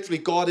is literally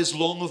God is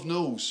long of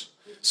nose.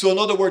 So in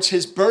other words,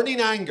 his burning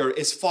anger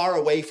is far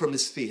away from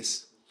his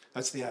face.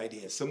 That's the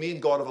idea. So me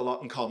and God have a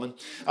lot in common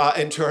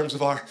in terms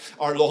of our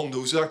long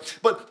nose there.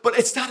 But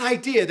it's that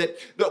idea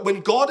that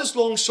when God is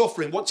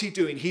long-suffering, what's he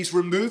doing? He's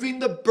removing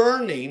the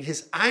burning,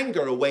 his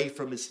anger away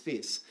from his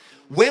face.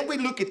 When we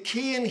look at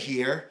Cain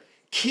here,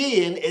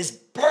 Cain is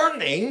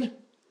burning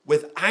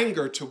with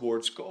anger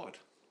towards God.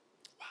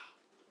 Wow.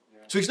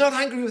 So he's not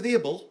angry with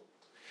Abel.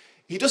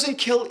 He doesn't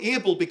kill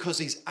Abel because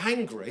he's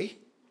angry.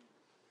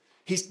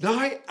 He's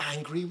now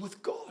angry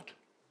with God.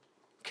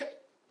 Okay?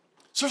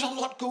 So there's a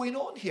lot going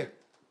on here.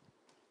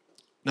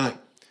 Now,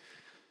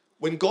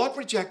 when God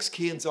rejects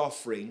Cain's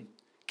offering,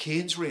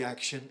 Cain's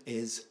reaction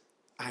is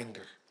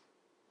anger.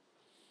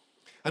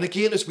 And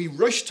again, as we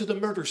rush to the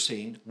murder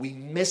scene, we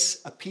miss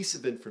a piece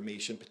of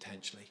information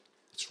potentially.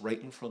 It's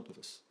right in front of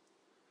us.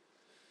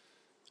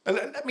 And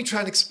let me try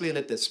and explain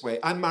it this way.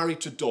 I'm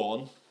married to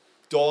Dawn.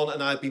 Dawn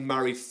and I have been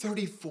married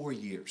 34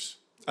 years.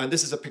 And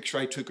this is a picture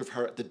I took of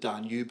her at the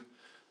Danube.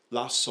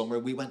 Last summer,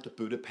 we went to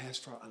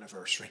Budapest for our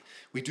anniversary.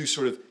 We do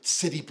sort of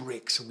city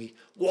breaks and we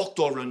walked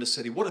all around the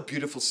city. What a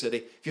beautiful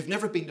city. If you've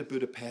never been to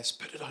Budapest,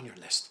 put it on your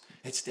list.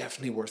 It's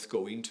definitely worth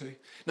going to.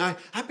 Now,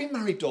 I've been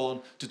married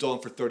to Dawn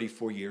for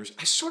 34 years.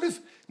 I sort of,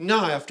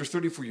 now after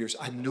 34 years,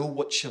 I know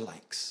what she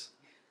likes.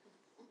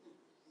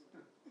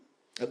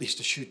 At least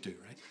I should do,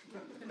 right?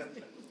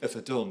 If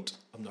I don't,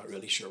 I'm not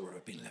really sure where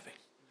I've been living.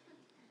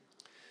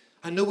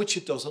 I know what she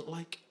doesn't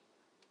like.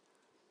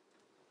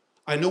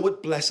 I know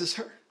what blesses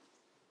her.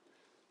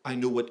 I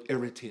know what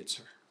irritates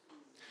her.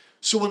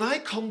 So when I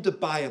come to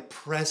buy a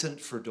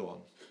present for Dawn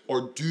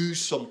or do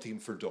something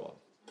for Dawn,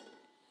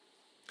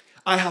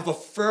 I have a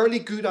fairly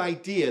good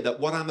idea that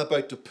what I'm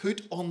about to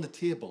put on the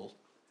table,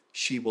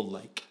 she will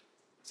like.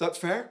 Is that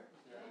fair?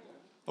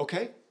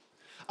 Okay?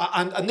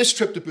 And this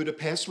trip to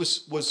Budapest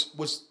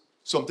was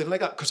something like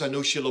that, because I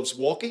know she loves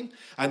walking.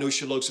 I know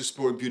she loves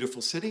exploring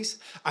beautiful cities.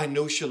 I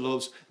know she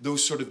loves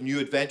those sort of new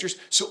adventures.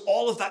 So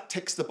all of that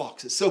ticks the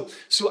boxes.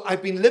 So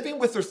I've been living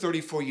with her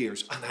 34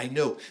 years, and I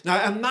know.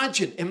 Now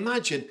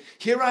imagine,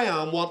 here I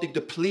am wanting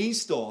to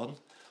please Dawn,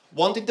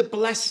 wanting to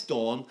bless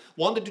Dawn,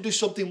 wanting to do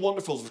something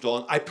wonderful for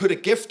Dawn. I put a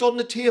gift on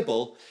the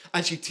table,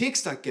 and she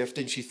takes that gift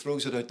and she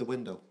throws it out the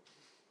window.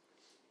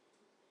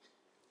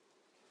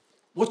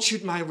 What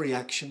should my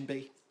reaction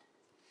be?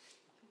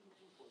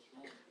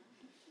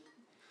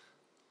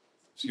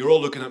 So you're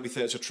all looking at me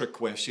thinking it's a trick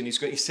question.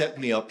 He's set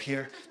me up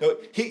here. Now,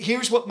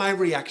 here's what my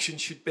reaction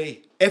should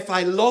be. If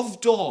I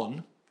love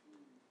Dawn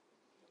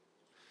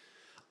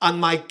and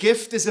my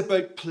gift is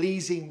about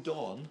pleasing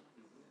Dawn,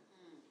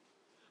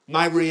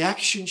 my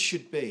reaction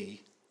should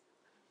be,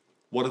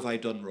 what have I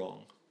done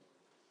wrong?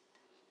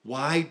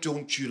 Why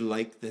don't you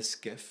like this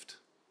gift?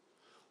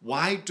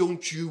 Why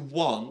don't you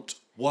want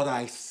what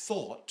I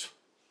thought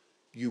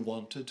you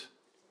wanted?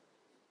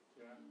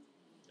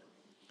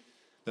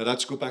 Now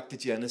let's go back to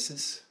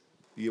Genesis.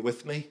 Are you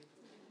with me?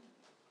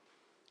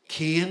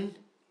 Cain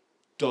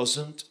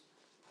doesn't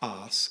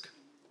ask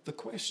the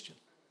question.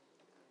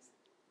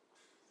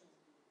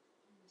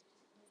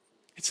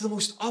 It's the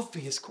most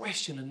obvious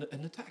question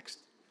in the text.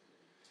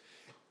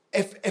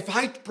 If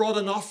I brought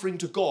an offering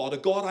to God, a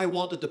God I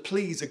wanted to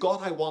please, a God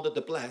I wanted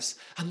to bless,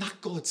 and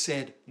that God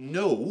said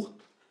no,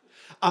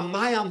 and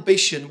my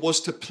ambition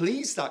was to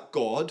please that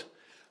God,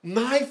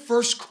 my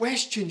first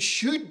question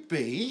should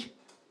be,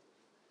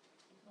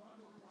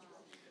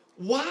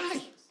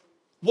 why?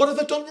 What have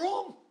I done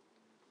wrong?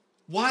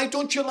 Why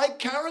don't you like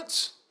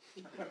carrots?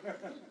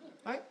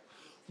 Right?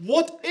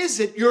 What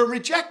is it you're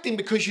rejecting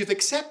because you've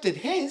accepted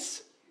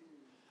his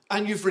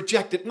and you've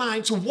rejected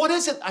mine? So what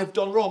is it I've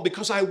done wrong?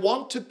 Because I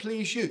want to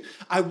please you.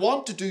 I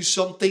want to do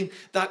something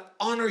that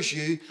honors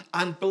you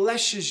and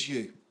blesses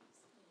you.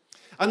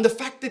 And the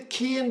fact that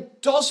Cain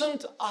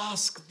doesn't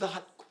ask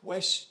that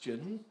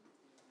question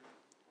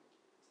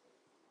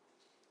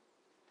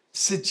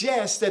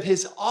suggests that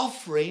his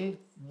offering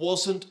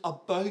wasn't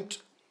about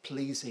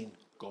pleasing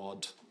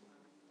God.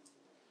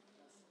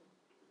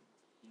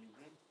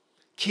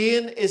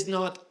 Cain is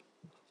not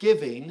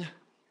giving,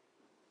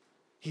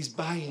 he's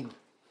buying.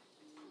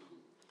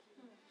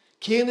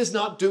 Cain is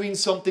not doing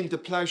something to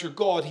pleasure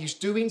God, he's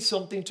doing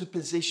something to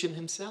position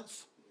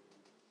himself.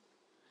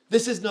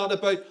 This is not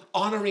about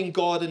honoring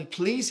God and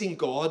pleasing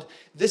God.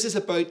 This is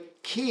about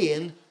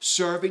Cain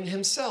serving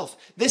himself.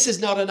 This is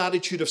not an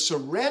attitude of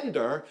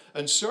surrender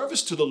and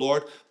service to the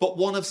Lord, but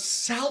one of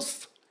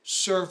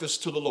self-service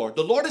to the Lord.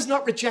 The Lord is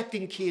not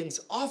rejecting Cain's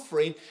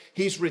offering.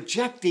 He's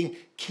rejecting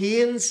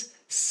Cain's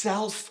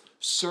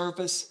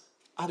self-service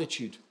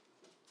attitude.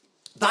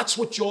 That's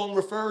what John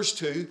refers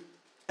to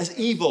as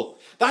evil.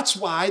 That's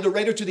why the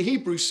writer to the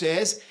Hebrews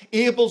says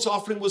Abel's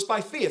offering was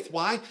by faith.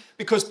 Why?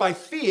 Because by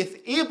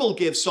faith, Abel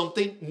gives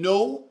something,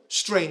 no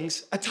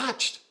strings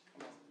attached.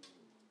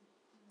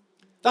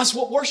 That's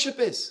what worship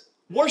is.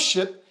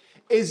 Worship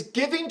is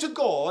giving to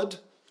God,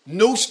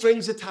 no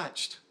strings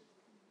attached.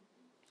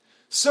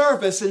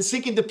 Service and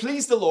seeking to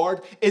please the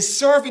Lord is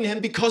serving him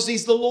because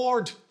he's the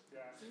Lord.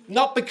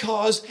 Not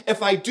because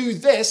if I do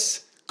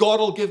this, God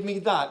will give me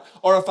that.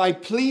 Or if I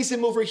please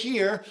him over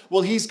here,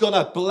 well, he's going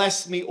to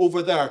bless me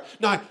over there.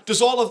 Now,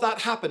 does all of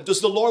that happen?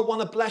 Does the Lord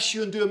want to bless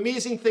you and do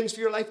amazing things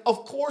for your life?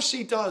 Of course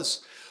he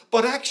does.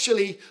 But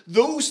actually,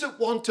 those that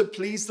want to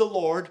please the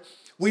Lord,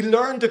 we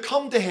learn to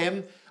come to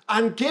him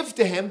and give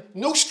to him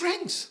no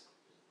strings.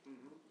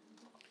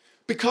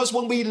 Because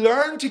when we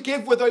learn to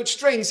give without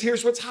strings,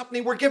 here's what's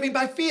happening. We're giving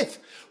by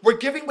faith. We're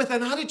giving with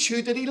an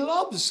attitude that he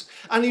loves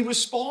and he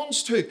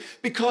responds to.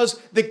 Because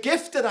the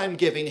gift that I'm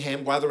giving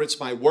him, whether it's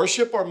my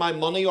worship or my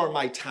money or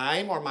my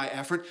time or my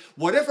effort,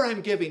 whatever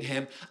I'm giving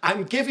him,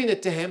 I'm giving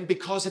it to him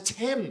because it's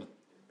him.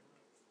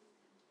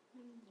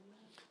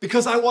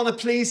 Because I want to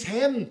please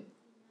him.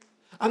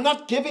 I'm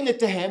not giving it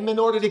to him in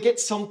order to get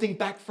something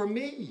back from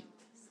me.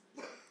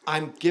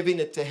 I'm giving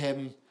it to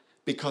him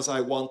because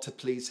I want to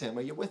please him.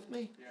 Are you with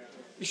me?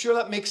 You sure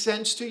that makes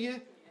sense to you?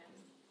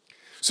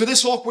 So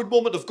this awkward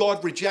moment of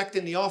God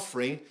rejecting the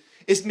offering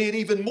is made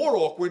even more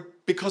awkward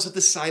because of the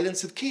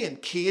silence of Cain.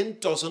 Cain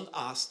doesn't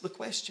ask the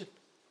question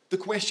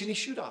he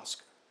should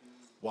ask.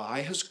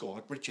 Why has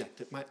God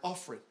rejected my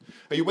offering?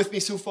 Are you with me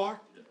so far?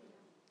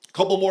 A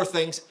couple more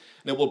things,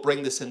 and then we'll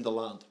bring this into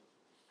land.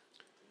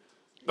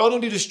 Not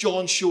only does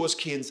John show us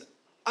Cain's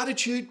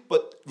attitude,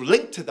 but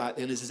linked to that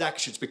then is his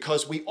actions,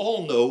 because we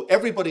all know,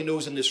 everybody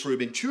knows in this room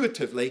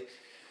intuitively,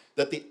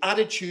 that the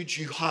attitudes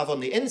you have on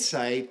the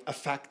inside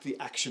affect the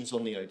actions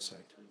on the outside.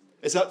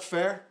 Is that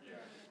fair? Yeah.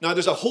 Now,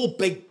 there's a whole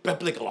big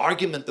biblical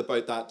argument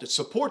about that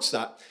supports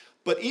that.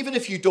 But even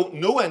if you don't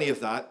know any of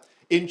that,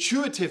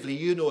 intuitively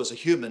you know as a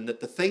human that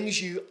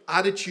the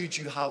attitudes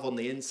you have on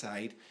the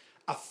inside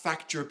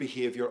affect your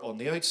behavior on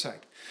the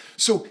outside.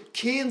 So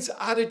Cain's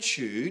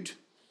attitude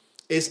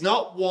is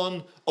not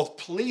one of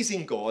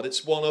pleasing God,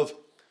 it's one of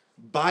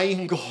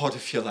buying God,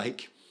 if you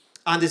like,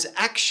 and his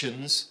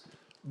actions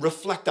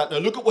reflect that. Now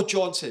look at what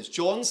John says.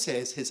 John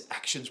says his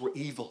actions were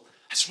evil.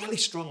 That's really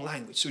strong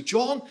language. So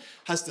John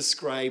has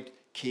described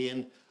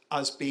Cain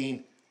as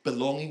being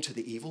belonging to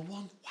the evil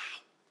one.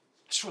 Wow,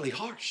 that's really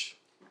harsh.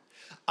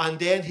 And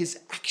then his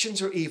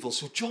actions are evil.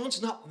 So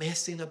John's not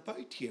messing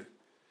about here.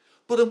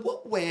 But in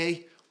what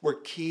way were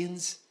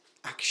Cain's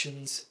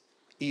actions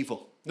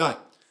evil? Now,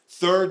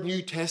 third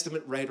New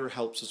Testament writer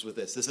helps us with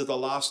this. This is the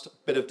last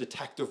bit of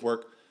detective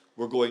work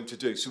we're going to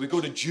do. So we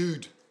go to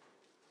Jude,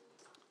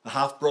 the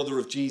half-brother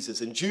of Jesus.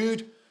 And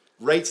Jude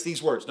writes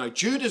these words. Now,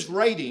 Jude is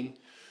writing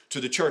to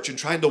the church and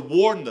trying to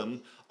warn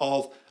them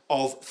of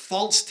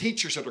false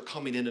teachers that are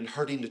coming in and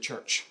hurting the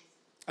church.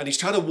 And he's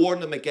trying to warn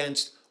them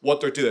against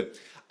what they're doing.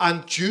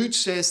 And Jude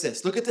says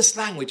this. Look at this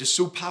language. It's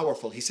so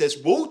powerful. He says,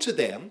 woe to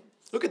them.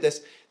 Look at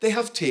this. They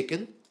have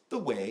taken the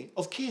way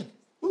of Cain.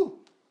 Ooh.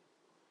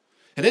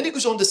 And then he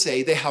goes on to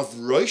say, they have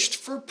rushed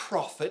for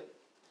profit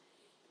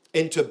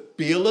into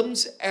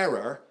Balaam's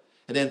error.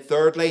 And then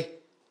thirdly,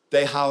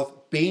 they have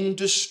been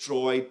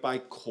destroyed by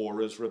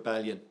Korah's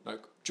rebellion. Now,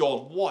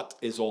 John, what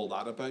is all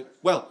that about?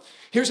 Well,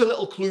 here's a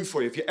little clue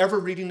for you. If you're ever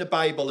reading the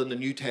Bible in the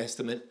New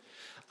Testament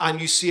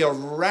and you see a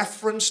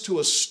reference to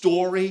a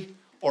story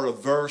or a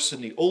verse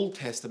in the Old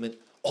Testament,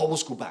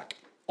 always go back.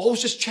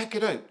 Always just check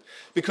it out.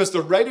 Because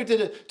the writer did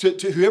it,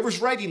 to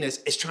whoever's writing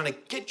this, is trying to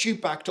get you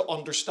back to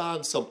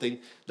understand something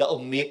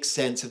that'll make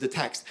sense of the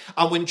text.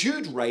 And when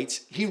Jude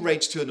writes, he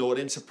writes to an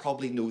audience that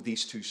probably know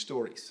these two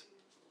stories.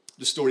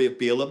 The story of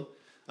Balaam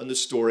and the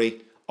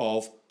story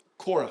of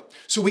Korah.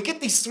 So we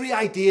get these three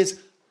ideas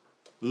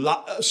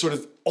sort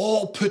of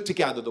all put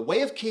together. The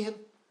way of Cain,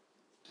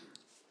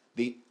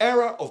 the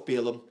error of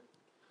Balaam,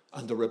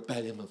 and the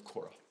rebellion of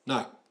Korah.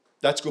 Now,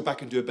 let's go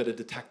back and do a bit of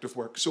detective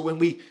work. So when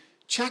we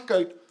check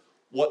out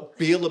what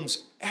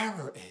Balaam's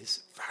error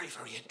is, very,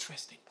 very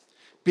interesting.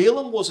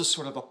 Balaam was a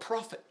sort of a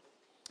prophet.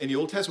 In the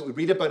Old Testament,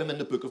 we read about him in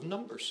the book of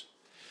Numbers.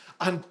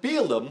 And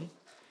Balaam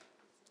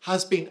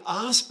has been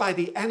asked by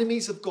the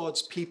enemies of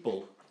God's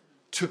people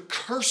to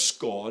curse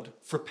God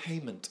for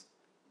payment.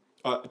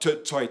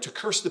 To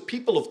curse the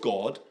people of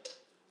God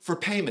for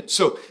payment.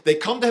 So they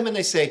come to him and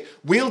they say,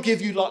 we'll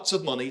give you lots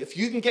of money if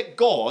you can get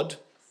God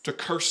to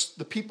curse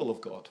the people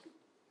of God.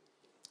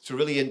 It's a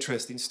really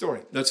interesting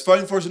story. Now, it's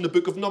found for us in the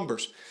book of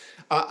Numbers.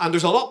 And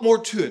there's a lot more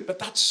to it, but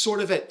that's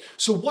sort of it.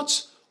 So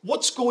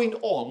what's going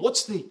on?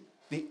 What's the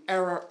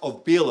error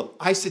of Balaam?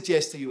 I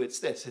suggest to you it's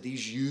this, that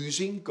he's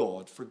using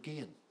God for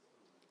gain.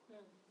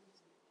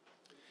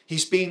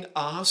 He's being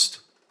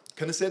asked,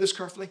 can I say this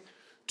carefully,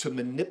 to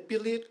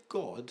manipulate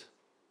God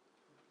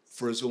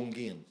for his own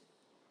gain.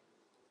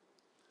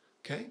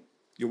 Okay?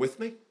 You're with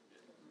me?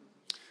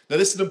 Now,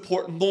 this is an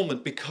important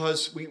moment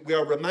because we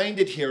are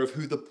reminded here of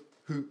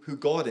who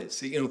God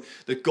is. You know,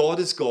 that God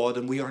is God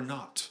and we are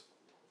not.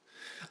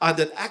 And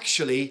that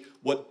actually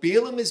what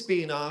Balaam is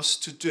being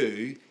asked to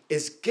do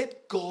is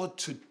get God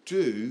to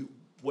do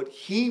what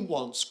he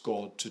wants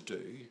God to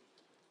do,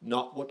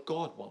 not what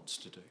God wants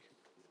to do.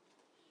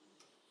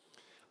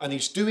 And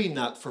he's doing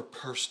that for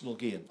personal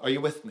gain. Are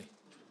you with me?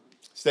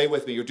 Stay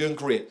with me. You're doing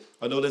great.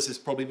 I know this is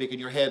probably making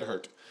your head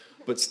hurt,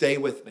 but stay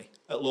with me.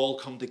 It'll all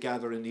come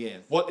together in the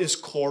end. What is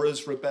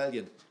Korah's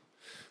rebellion?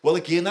 Well,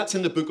 again, that's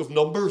in the book of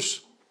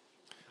Numbers.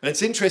 And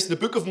it's interesting, the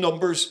book of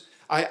Numbers,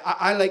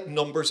 I like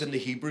Numbers in the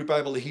Hebrew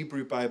Bible. The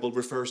Hebrew Bible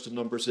refers to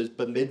Numbers as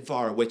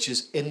Bamidbar, which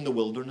is in the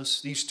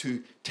wilderness. These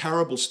two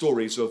terrible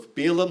stories of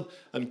Balaam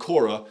and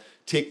Korah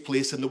take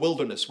place in the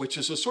wilderness, which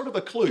is a sort of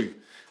a clue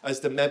as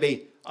to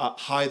maybe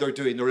how they're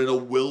doing. They're in a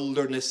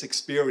wilderness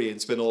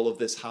experience when all of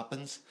this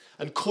happens.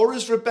 And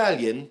Korah's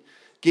rebellion,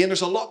 again,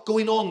 there's a lot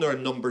going on there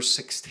in Numbers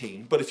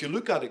 16, but if you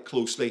look at it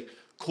closely,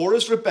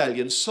 Korah's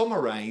rebellion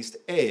summarized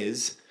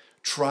is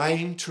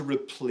trying to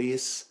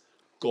replace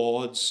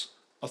God's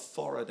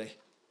authority.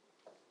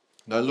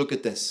 Now look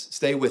at this.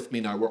 Stay with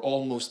me now. We're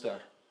almost there.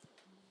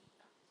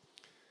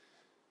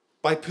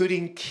 By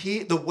putting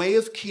the way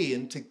of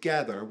Cain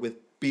together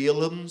with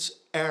Balaam's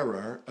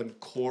error and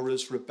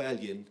Korah's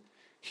rebellion,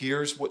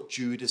 here's what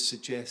Jude is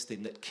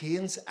suggesting, that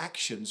Cain's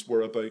actions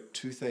were about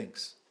two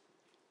things.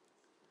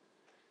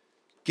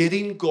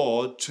 Getting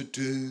God to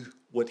do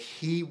what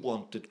he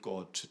wanted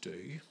God to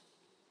do,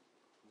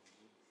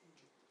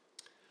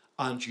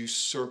 and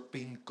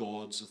usurping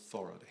God's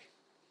authority.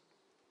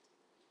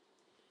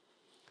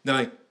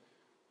 Now,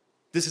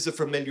 this is a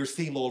familiar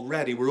theme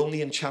already. We're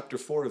only in chapter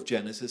 4 of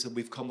Genesis, and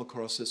we've come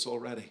across this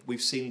already.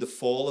 We've seen the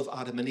fall of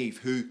Adam and Eve,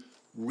 who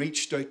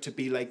reached out to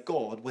be like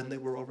God when they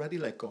were already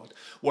like God.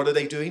 What are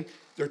they doing?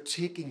 They're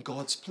taking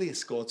God's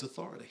place, God's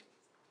authority.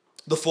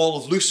 The fall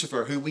of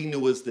Lucifer, who we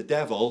know as the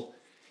devil,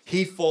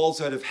 he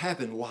falls out of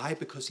heaven. Why?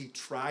 Because he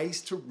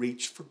tries to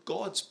reach for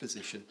God's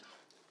position.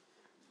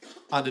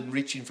 And in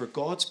reaching for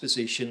God's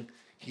position,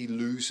 he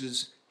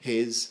loses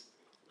his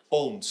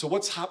own. So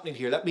what's happening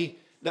here? Let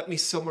me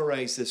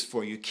summarize this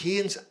for you.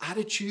 Cain's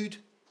attitude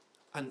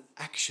and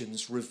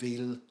actions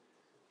reveal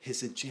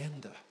his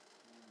agenda.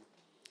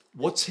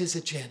 What's his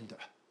agenda?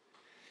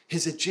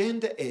 His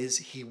agenda is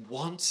he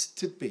wants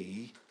to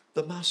be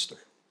the master.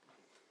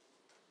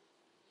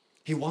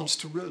 He wants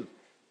to rule.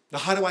 Now,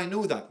 how do I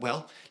know that?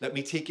 Well, let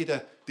me take you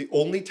to the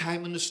only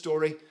time in the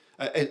story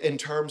in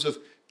terms of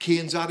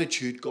Cain's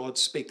attitude, God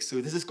speaks. So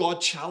this is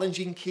God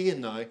challenging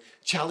Cain now,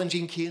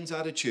 challenging Cain's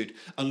attitude.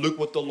 And look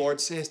what the Lord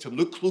says to him.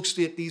 Look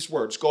closely at these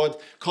words. God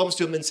comes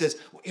to him and says,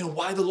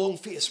 why the long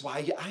face? Why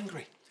are you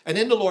angry? And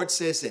then the Lord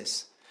says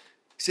this.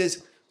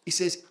 He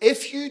says,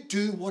 if you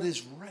do what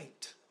is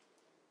right,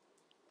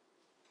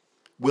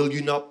 will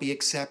you not be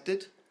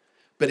accepted?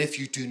 But if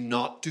you do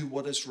not do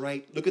what is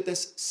right, look at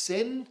this.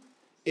 Sin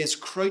is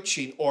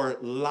crouching or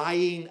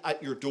lying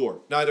at your door.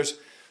 Now, there's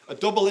a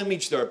double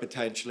image there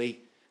potentially.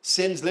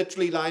 Sin's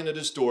literally lying at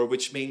his door,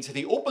 which means if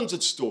he opens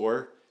its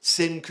door,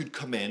 sin could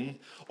come in.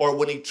 Or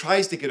when he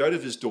tries to get out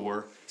of his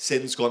door,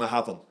 sin's going to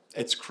have him.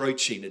 It's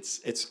crouching.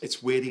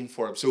 It's waiting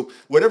for him. So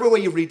whatever way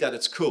you read that,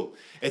 it's cool.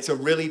 It's a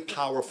really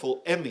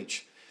powerful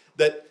image.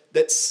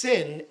 That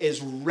sin is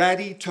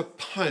ready to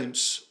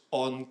pounce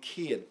on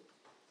Cain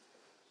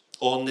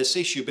on this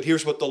issue. But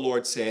here's what the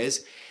Lord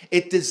says.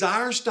 It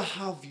desires to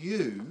have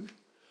you,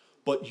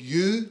 but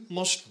you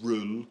must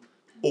rule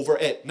over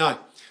it. Now,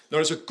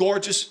 there's a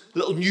gorgeous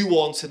little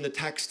nuance in the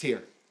text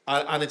here.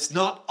 And it's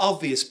not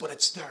obvious, but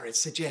it's there. It's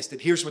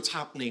suggested. Here's what's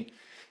happening.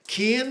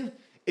 Cain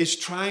is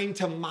trying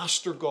to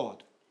master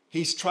God.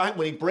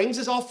 When he brings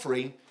his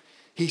offering,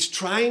 he's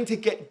trying to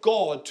get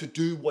God to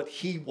do what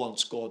he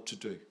wants God to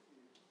do.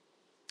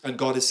 And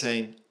God is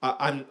saying,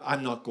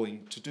 I'm not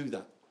going to do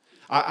that.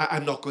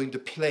 I'm not going to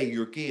play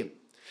your game.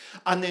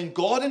 And then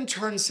God in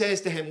turn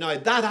says to him, now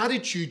that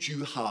attitude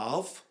you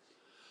have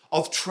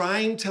of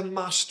trying to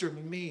master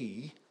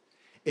me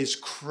is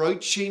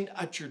crouching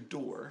at your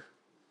door.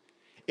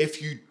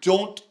 If you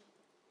don't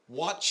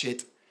watch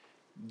it,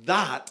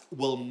 that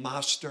will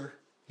master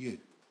you.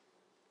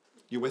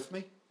 You with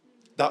me?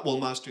 That will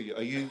master you.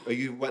 Are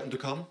you wanting to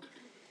come?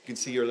 You can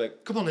see you're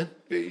like, come on in.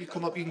 You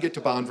come up, you can get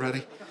your band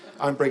ready.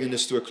 I'm bringing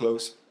this to a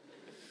close.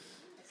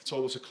 It's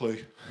always a clue.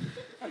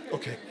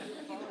 Okay.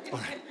 All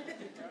right.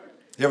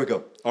 Here we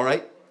go. All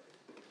right.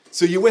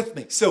 So you're with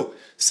me.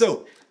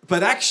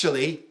 But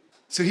actually,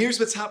 so here's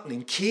what's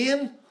happening.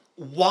 Cain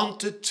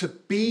wanted to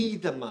be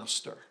the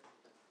master.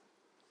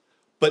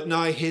 But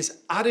now his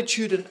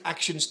attitude and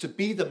actions to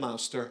be the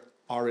master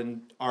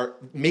are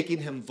making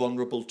him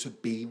vulnerable to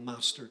be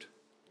mastered.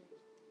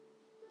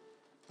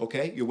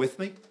 Okay, you with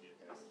me?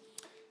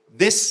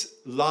 This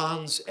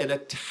lands in a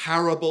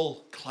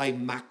terrible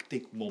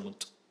climactic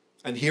moment.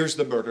 And here's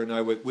the murder.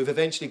 Now, we've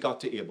eventually got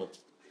to Abel.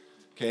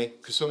 Okay,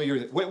 because some of you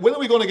are, when are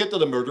we going to get to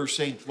the murder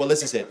scene? Well,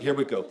 this is it. Here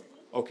we go.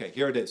 Okay,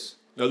 here it is.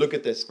 Now look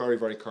at this very,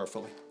 very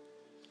carefully.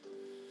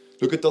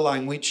 Look at the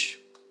language.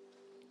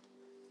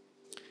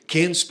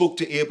 Cain spoke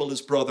to Abel,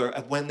 his brother,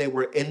 and when they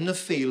were in the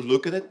field,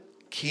 look at it,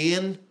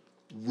 Cain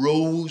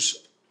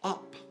rose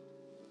up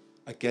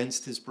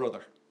against his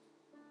brother.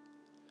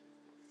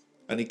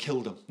 And he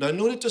killed him. Now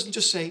note it doesn't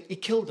just say he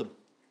killed him.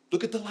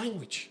 Look at the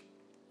language.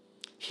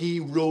 He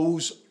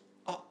rose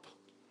up.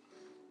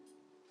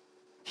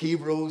 He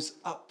rose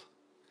up.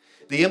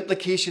 The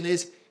implication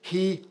is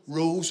he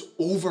rose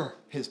over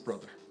his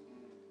brother.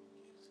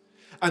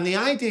 And the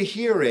idea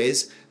here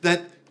is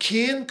that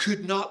Cain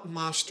could not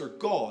master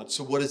God.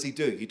 So what does he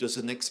do? He does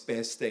the next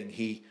best thing.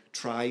 He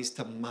tries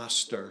to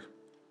master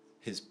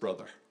his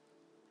brother.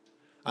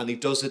 And he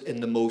does it in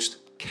the most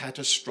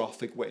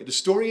catastrophic way. The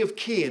story of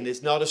Cain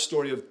is not a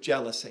story of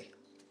jealousy.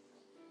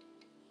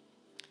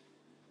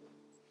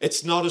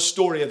 It's not a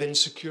story of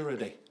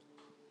insecurity.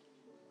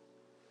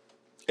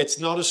 It's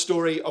not a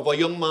story of a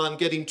young man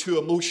getting too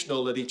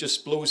emotional that he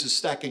just blows his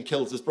stack and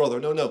kills his brother.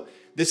 No.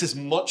 This is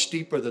much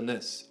deeper than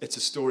this. It's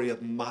a story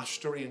of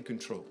mastery and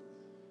control.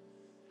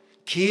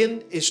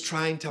 Cain is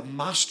trying to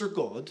master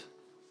God,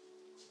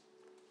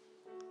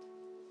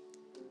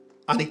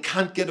 and he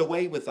can't get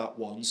away with that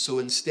one. So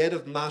instead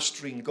of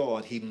mastering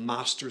God, he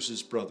masters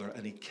his brother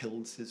and he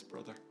kills his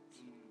brother.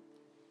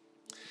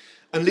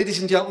 And ladies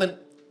and gentlemen,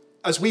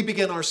 as we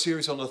begin our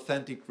series on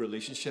authentic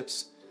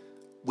relationships,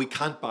 we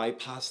can't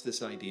bypass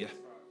this idea.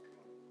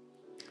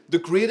 The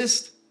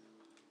greatest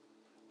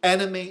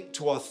enemy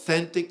to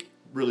authentic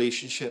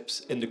relationships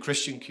in the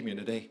Christian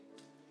community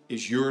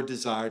is your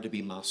desire to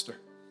be master.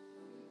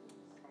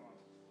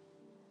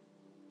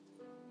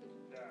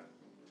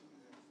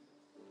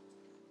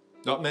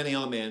 Not many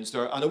amens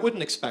there, and I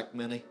wouldn't expect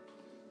many,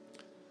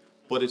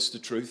 but it's the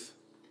truth.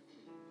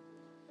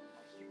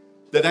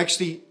 That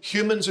actually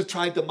humans have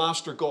tried to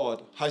master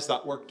God. How's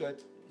that worked out?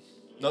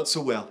 Not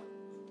so well.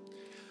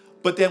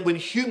 But then when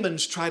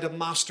humans try to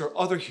master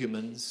other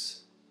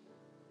humans,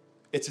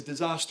 it's a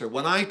disaster.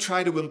 When I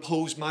try to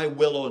impose my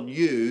will on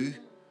you,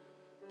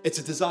 it's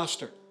a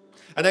disaster.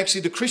 And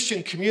actually the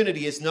Christian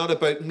community is not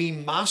about me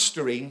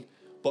mastering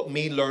but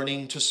me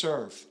learning to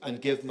serve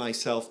and give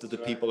myself to the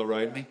people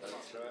around me.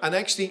 And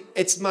actually,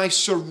 it's my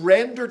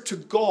surrender to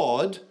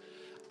God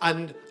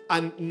and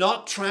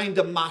not trying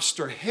to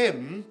master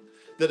Him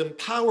that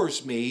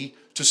empowers me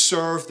to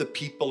serve the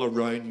people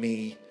around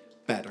me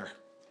better.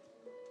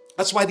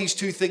 That's why these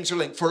two things are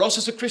linked. For us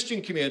as a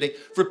Christian community,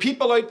 for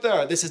people out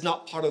there, this is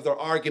not part of their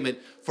argument.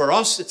 For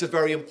us, it's a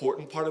very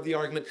important part of the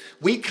argument.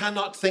 We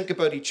cannot think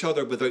about each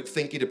other without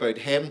thinking about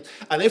Him.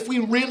 And if we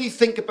really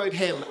think about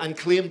Him and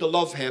claim to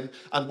love Him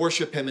and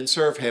worship Him and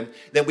serve Him,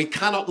 then we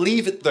cannot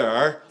leave it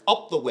there,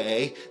 up the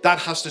way. That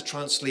has to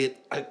translate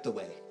out the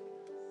way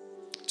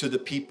to the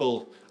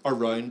people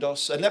around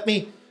us. And let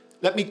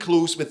me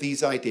close with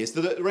these ideas.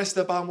 Do the rest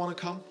of the band want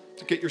to come?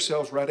 To get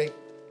yourselves ready.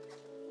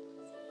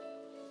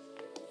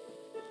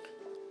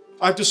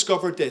 I've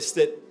discovered this,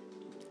 that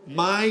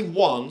my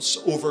wants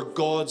over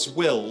God's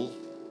will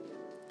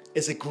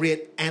is a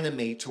great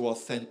enemy to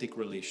authentic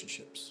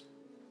relationships.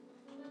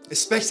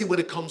 Especially when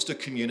it comes to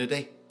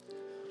community.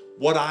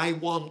 What I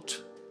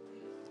want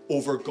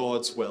over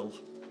God's will.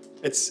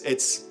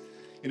 It's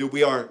you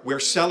know, we're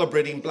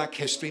celebrating Black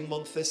History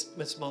Month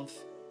this month.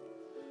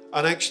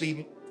 And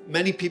actually,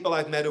 many people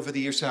I've met over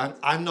the years say,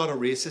 I'm not a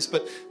racist,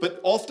 but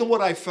often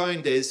what I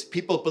found is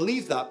people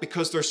believe that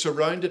because they're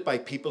surrounded by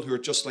people who are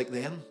just like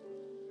them.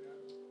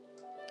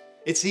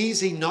 It's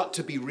easy not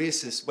to be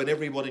racist when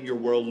everyone in your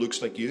world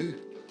looks like you,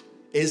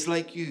 is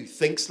like you,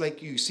 thinks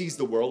like you, sees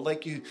the world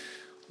like you.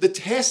 The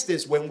test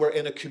is when we're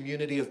in a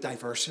community of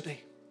diversity.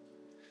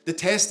 The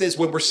test is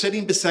when we're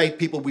sitting beside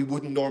people we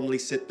wouldn't normally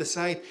sit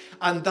beside.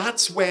 And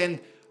that's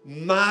when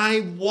my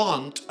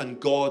want and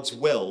God's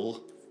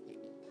will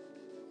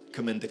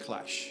come into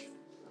clash.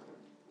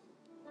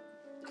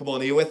 Come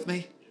on, are you with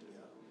me?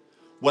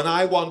 When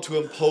I want to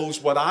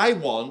impose what I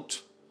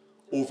want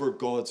over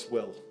God's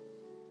will.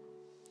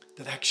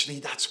 That actually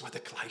that's where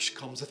the clash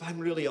comes, if I'm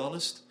really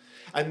honest.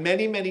 And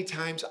many, many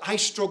times I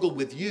struggle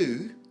with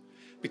you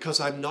because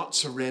I'm not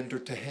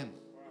surrendered to Him.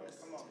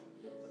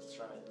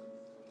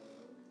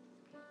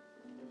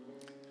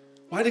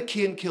 Why did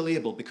Cain kill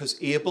Abel?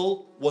 Because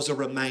Abel was a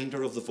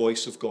reminder of the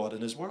voice of God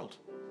in his world.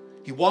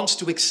 He wants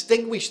to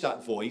extinguish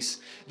that voice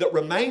that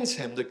reminds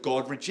him that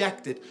God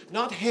rejected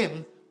not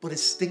him, but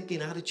his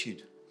stinking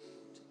attitude.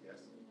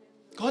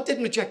 God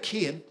didn't reject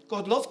Cain.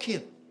 God loved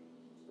Cain.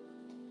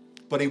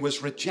 But he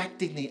was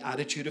rejecting the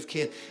attitude of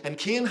Cain. And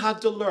Cain had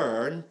to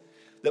learn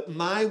that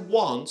my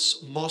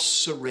wants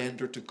must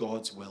surrender to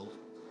God's will.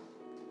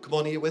 Come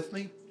on, are you with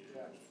me?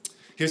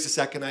 Here's the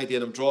second idea,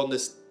 and I'm drawing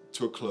this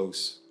to a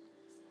close.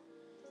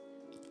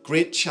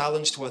 Great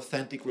challenge to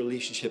authentic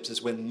relationships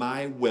is when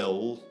my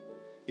will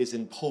is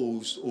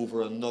imposed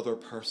over another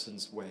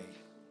person's way.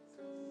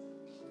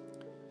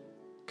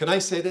 Can I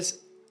say this?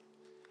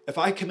 If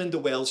I come into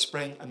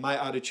Wellspring and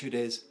my attitude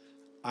is,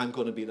 I'm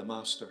going to be the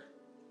master,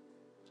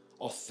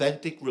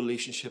 authentic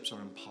relationships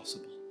are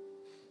impossible.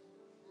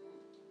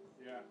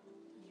 Yeah.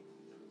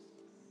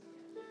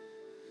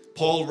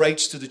 Paul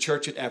writes to the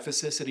church at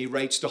Ephesus, and he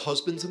writes to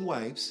husbands and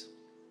wives.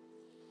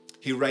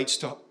 He writes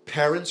to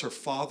parents or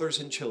fathers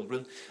and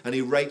children, and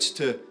he writes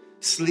to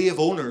slave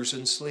owners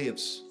and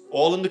slaves,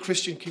 all in the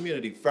Christian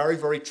community. Very,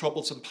 very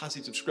troublesome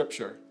passage of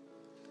scripture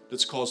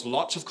that's caused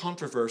lots of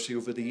controversy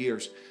over the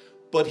years.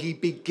 But he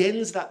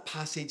begins that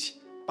passage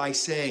by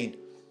saying,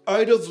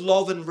 out of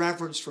love and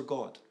reverence for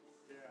God,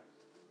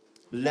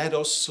 let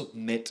us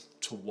submit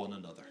to one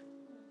another.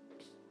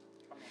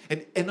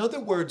 And in other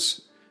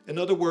words,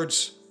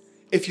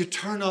 if you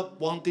turn up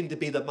wanting to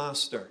be the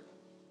master,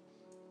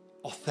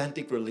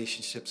 authentic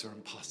relationships are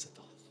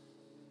impossible.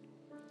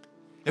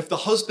 If the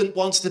husband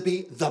wants to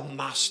be the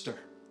master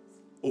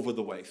over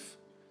the wife,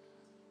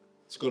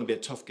 it's going to be a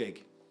tough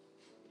gig.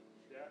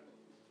 Yeah.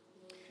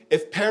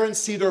 If parents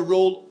see their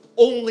role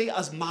only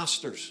as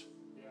masters,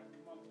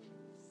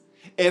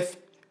 if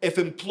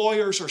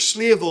employers or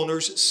slave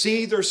owners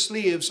see their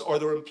slaves or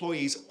their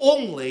employees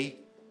only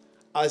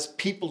as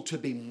people to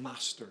be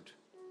mastered.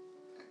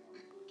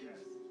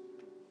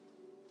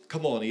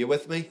 Come on, are you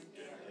with me?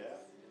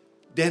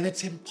 Then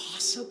it's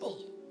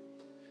impossible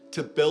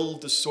to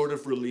build the sort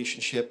of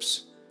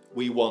relationships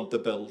we want to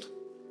build.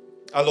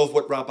 I love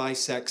what Rabbi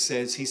Sacks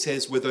says. He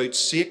says, without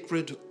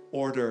sacred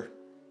order,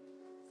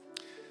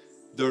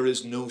 there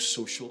is no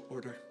social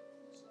order.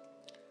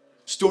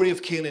 Story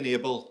of Cain and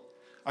Abel.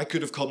 I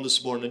could have come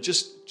this morning and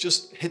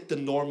just hit the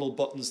normal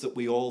buttons that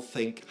we all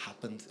think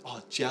happened.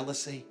 Oh,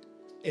 jealousy,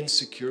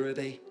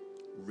 insecurity,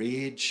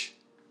 rage.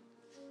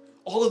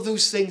 All of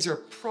those things are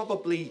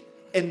probably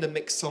in the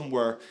mix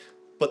somewhere.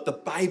 But the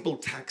Bible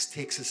text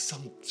takes us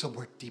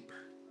somewhere deeper.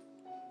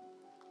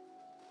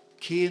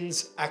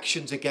 Cain's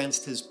actions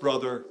against his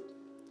brother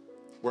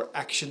were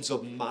actions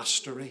of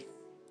mastery,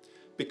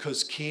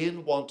 because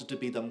Cain wanted to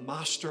be the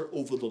master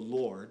over the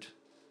Lord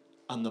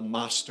and the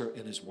master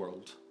in his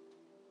world.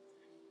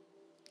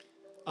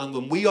 And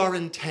when we are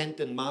intent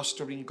in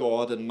mastering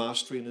God and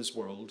mastering his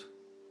world,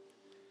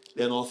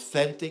 then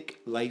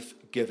authentic,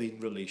 life-giving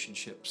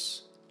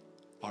relationships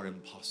are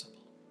impossible.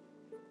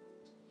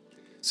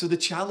 So the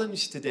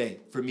challenge today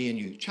for me and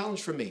you,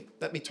 challenge for me,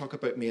 let me talk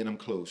about me and I'm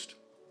closed.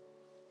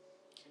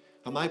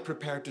 Am I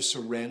prepared to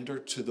surrender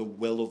to the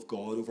will of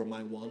God over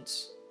my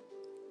wants?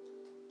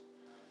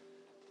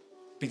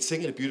 Been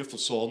singing a beautiful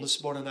song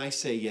this morning. I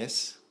say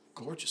yes.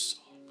 Gorgeous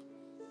song.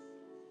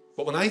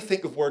 But when I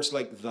think of words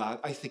like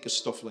that, I think of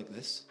stuff like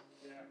this.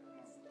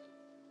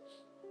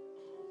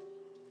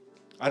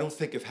 I don't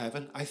think of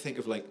heaven. I think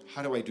of like,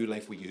 how do I do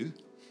life with you?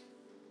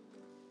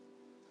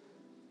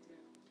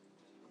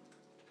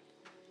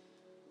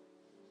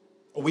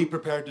 Are we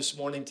prepared this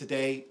morning,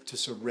 today, to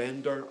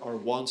surrender our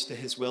wants to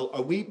His will?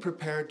 Are we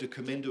prepared to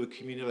come into a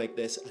community like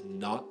this and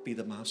not be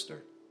the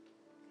master?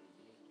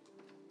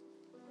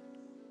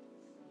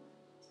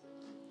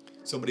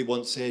 Somebody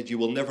once said, you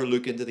will never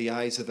look into the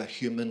eyes of a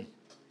human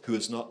who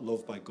is not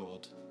loved by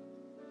God.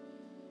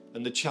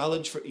 And the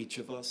challenge for each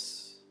of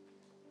us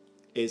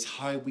is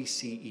how we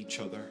see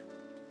each other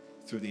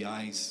through the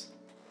eyes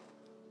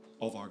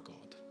of our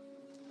God.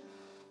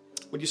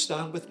 Will you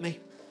stand with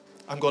me?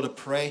 I'm going to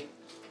pray.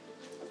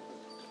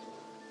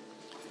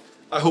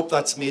 I hope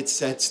that's made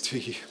sense to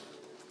you.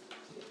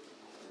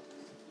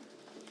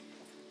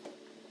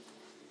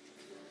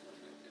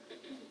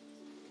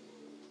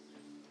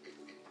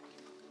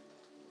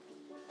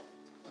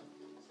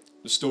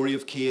 The story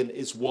of Cain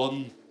is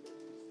one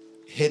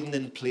hidden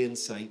in plain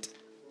sight.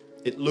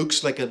 It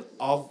looks like an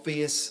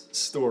obvious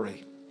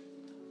story,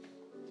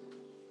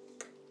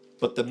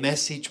 but the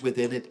message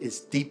within it is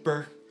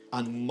deeper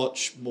and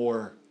much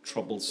more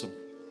troublesome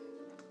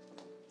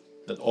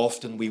than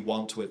often we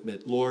want to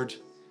admit. Lord,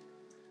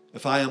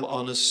 if I am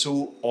honest,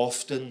 so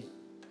often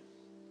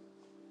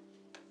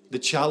the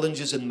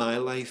challenges in my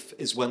life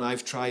is when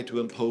I've tried to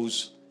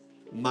impose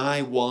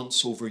my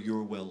wants over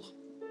your will.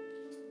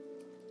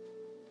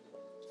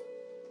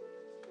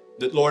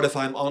 That, Lord, if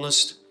I'm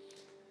honest,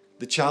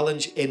 the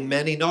challenge in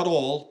many, not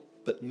all,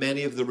 but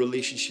many of the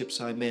relationships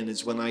I'm in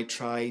is when I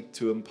try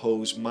to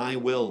impose my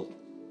will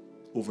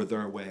over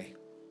their way.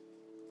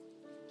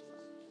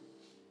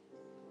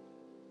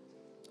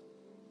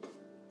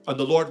 And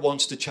the Lord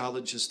wants to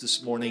challenge us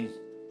this morning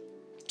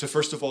to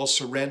first of all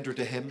surrender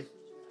to Him,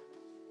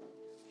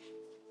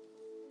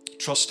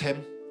 trust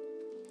Him,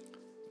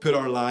 put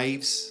our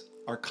lives,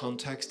 our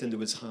context into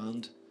His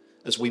hand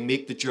as we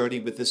make the journey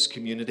with this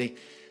community.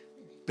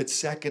 But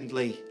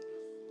secondly,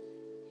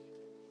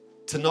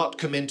 to not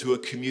come into a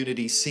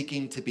community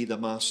seeking to be the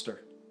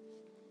master,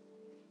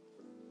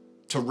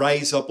 to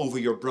rise up over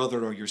your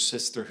brother or your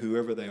sister,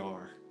 whoever they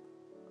are,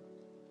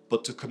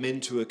 but to come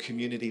into a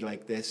community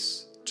like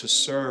this to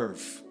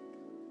serve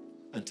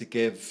and to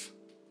give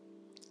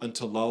and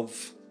to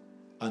love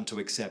and to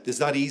accept. Is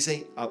that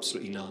easy?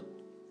 Absolutely not.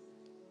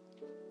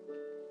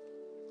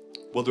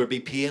 Will there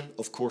be pain?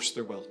 Of course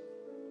there will.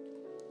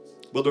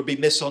 Will there be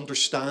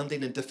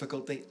misunderstanding and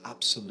difficulty?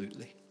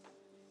 Absolutely.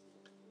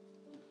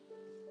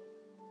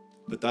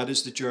 But that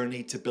is the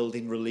journey to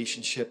building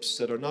relationships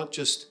that are not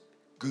just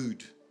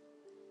good,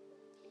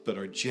 but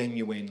are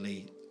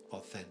genuinely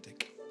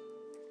authentic.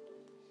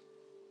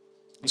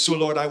 And so,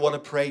 Lord, I want to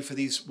pray for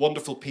these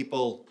wonderful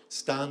people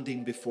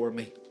standing before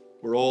me.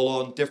 We're all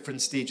on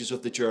different stages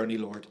of the journey,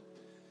 Lord.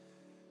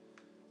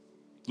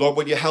 Lord,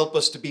 will you help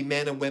us to be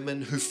men and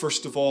women who,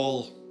 first of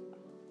all,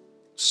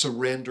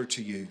 surrender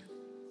to you,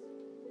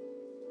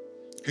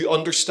 who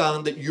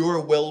understand that your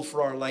will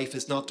for our life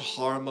is not to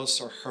harm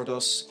us or hurt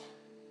us,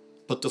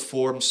 but to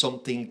form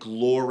something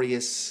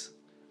glorious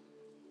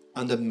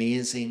and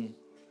amazing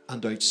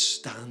and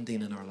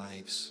outstanding in our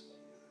lives.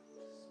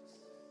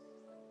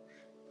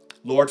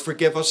 Lord,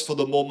 forgive us for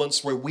the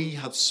moments where we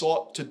have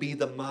sought to be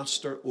the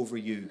master over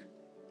you.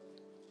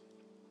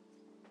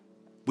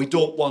 We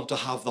don't want to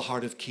have the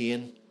heart of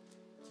Cain.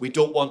 We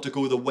don't want to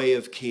go the way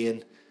of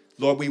Cain.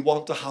 Lord, we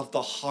want to have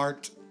the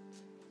heart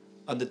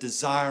and the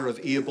desire of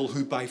Abel,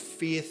 who by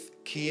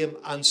faith came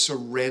and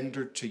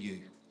surrendered to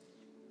you.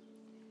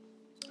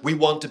 We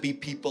want to be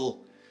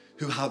people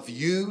who have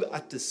you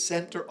at the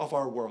center of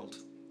our world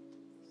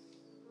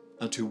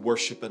and to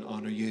worship and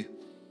honor you.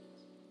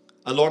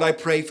 And Lord, I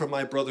pray for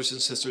my brothers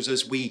and sisters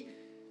as we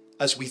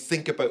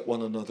think about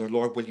one another.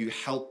 Lord, will you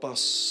help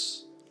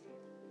us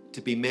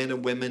to be men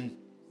and women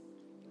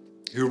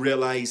who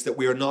realize that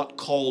we are not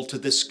called to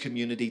this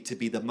community to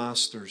be the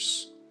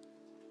masters,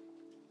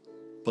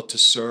 but to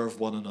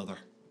serve one another,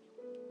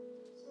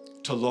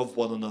 to love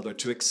one another,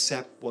 to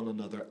accept one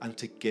another, and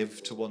to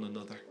give to one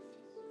another.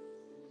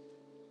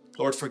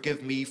 Lord,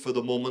 forgive me for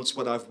the moments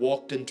when I've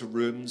walked into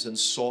rooms and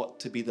sought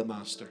to be the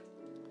master.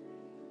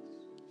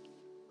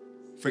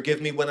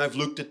 Forgive me when I've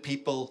looked at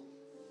people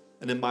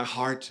and in my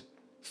heart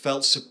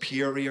felt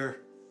superior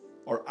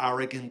or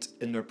arrogant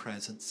in their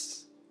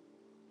presence.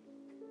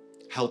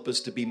 Help us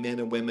to be men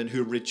and women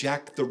who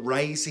reject the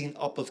rising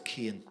up of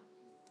Cain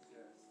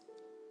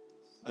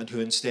and who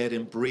instead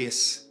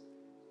embrace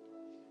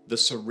the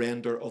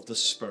surrender of the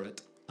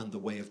Spirit and the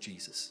way of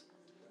Jesus.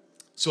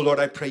 So Lord,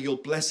 I pray you'll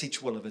bless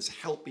each one of us,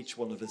 help each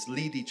one of us,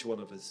 lead each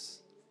one of us,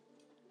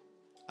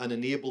 and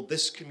enable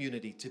this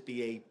community to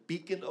be a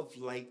beacon of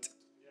light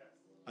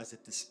as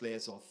it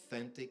displays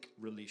authentic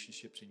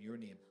relationships in your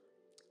name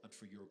and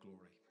for your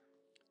glory.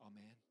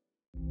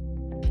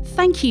 Amen.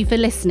 Thank you for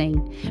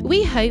listening.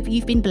 We hope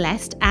you've been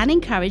blessed and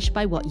encouraged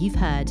by what you've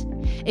heard.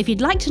 If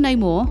you'd like to know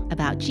more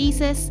about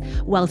Jesus,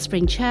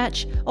 Wellspring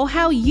Church, or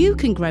how you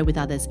can grow with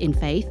others in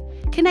faith,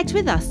 connect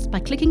with us by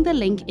clicking the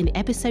link in the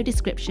episode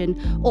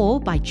description or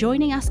by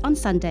joining us on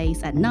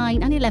Sundays at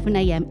 9 and 11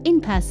 a.m.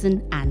 in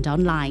person and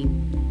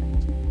online.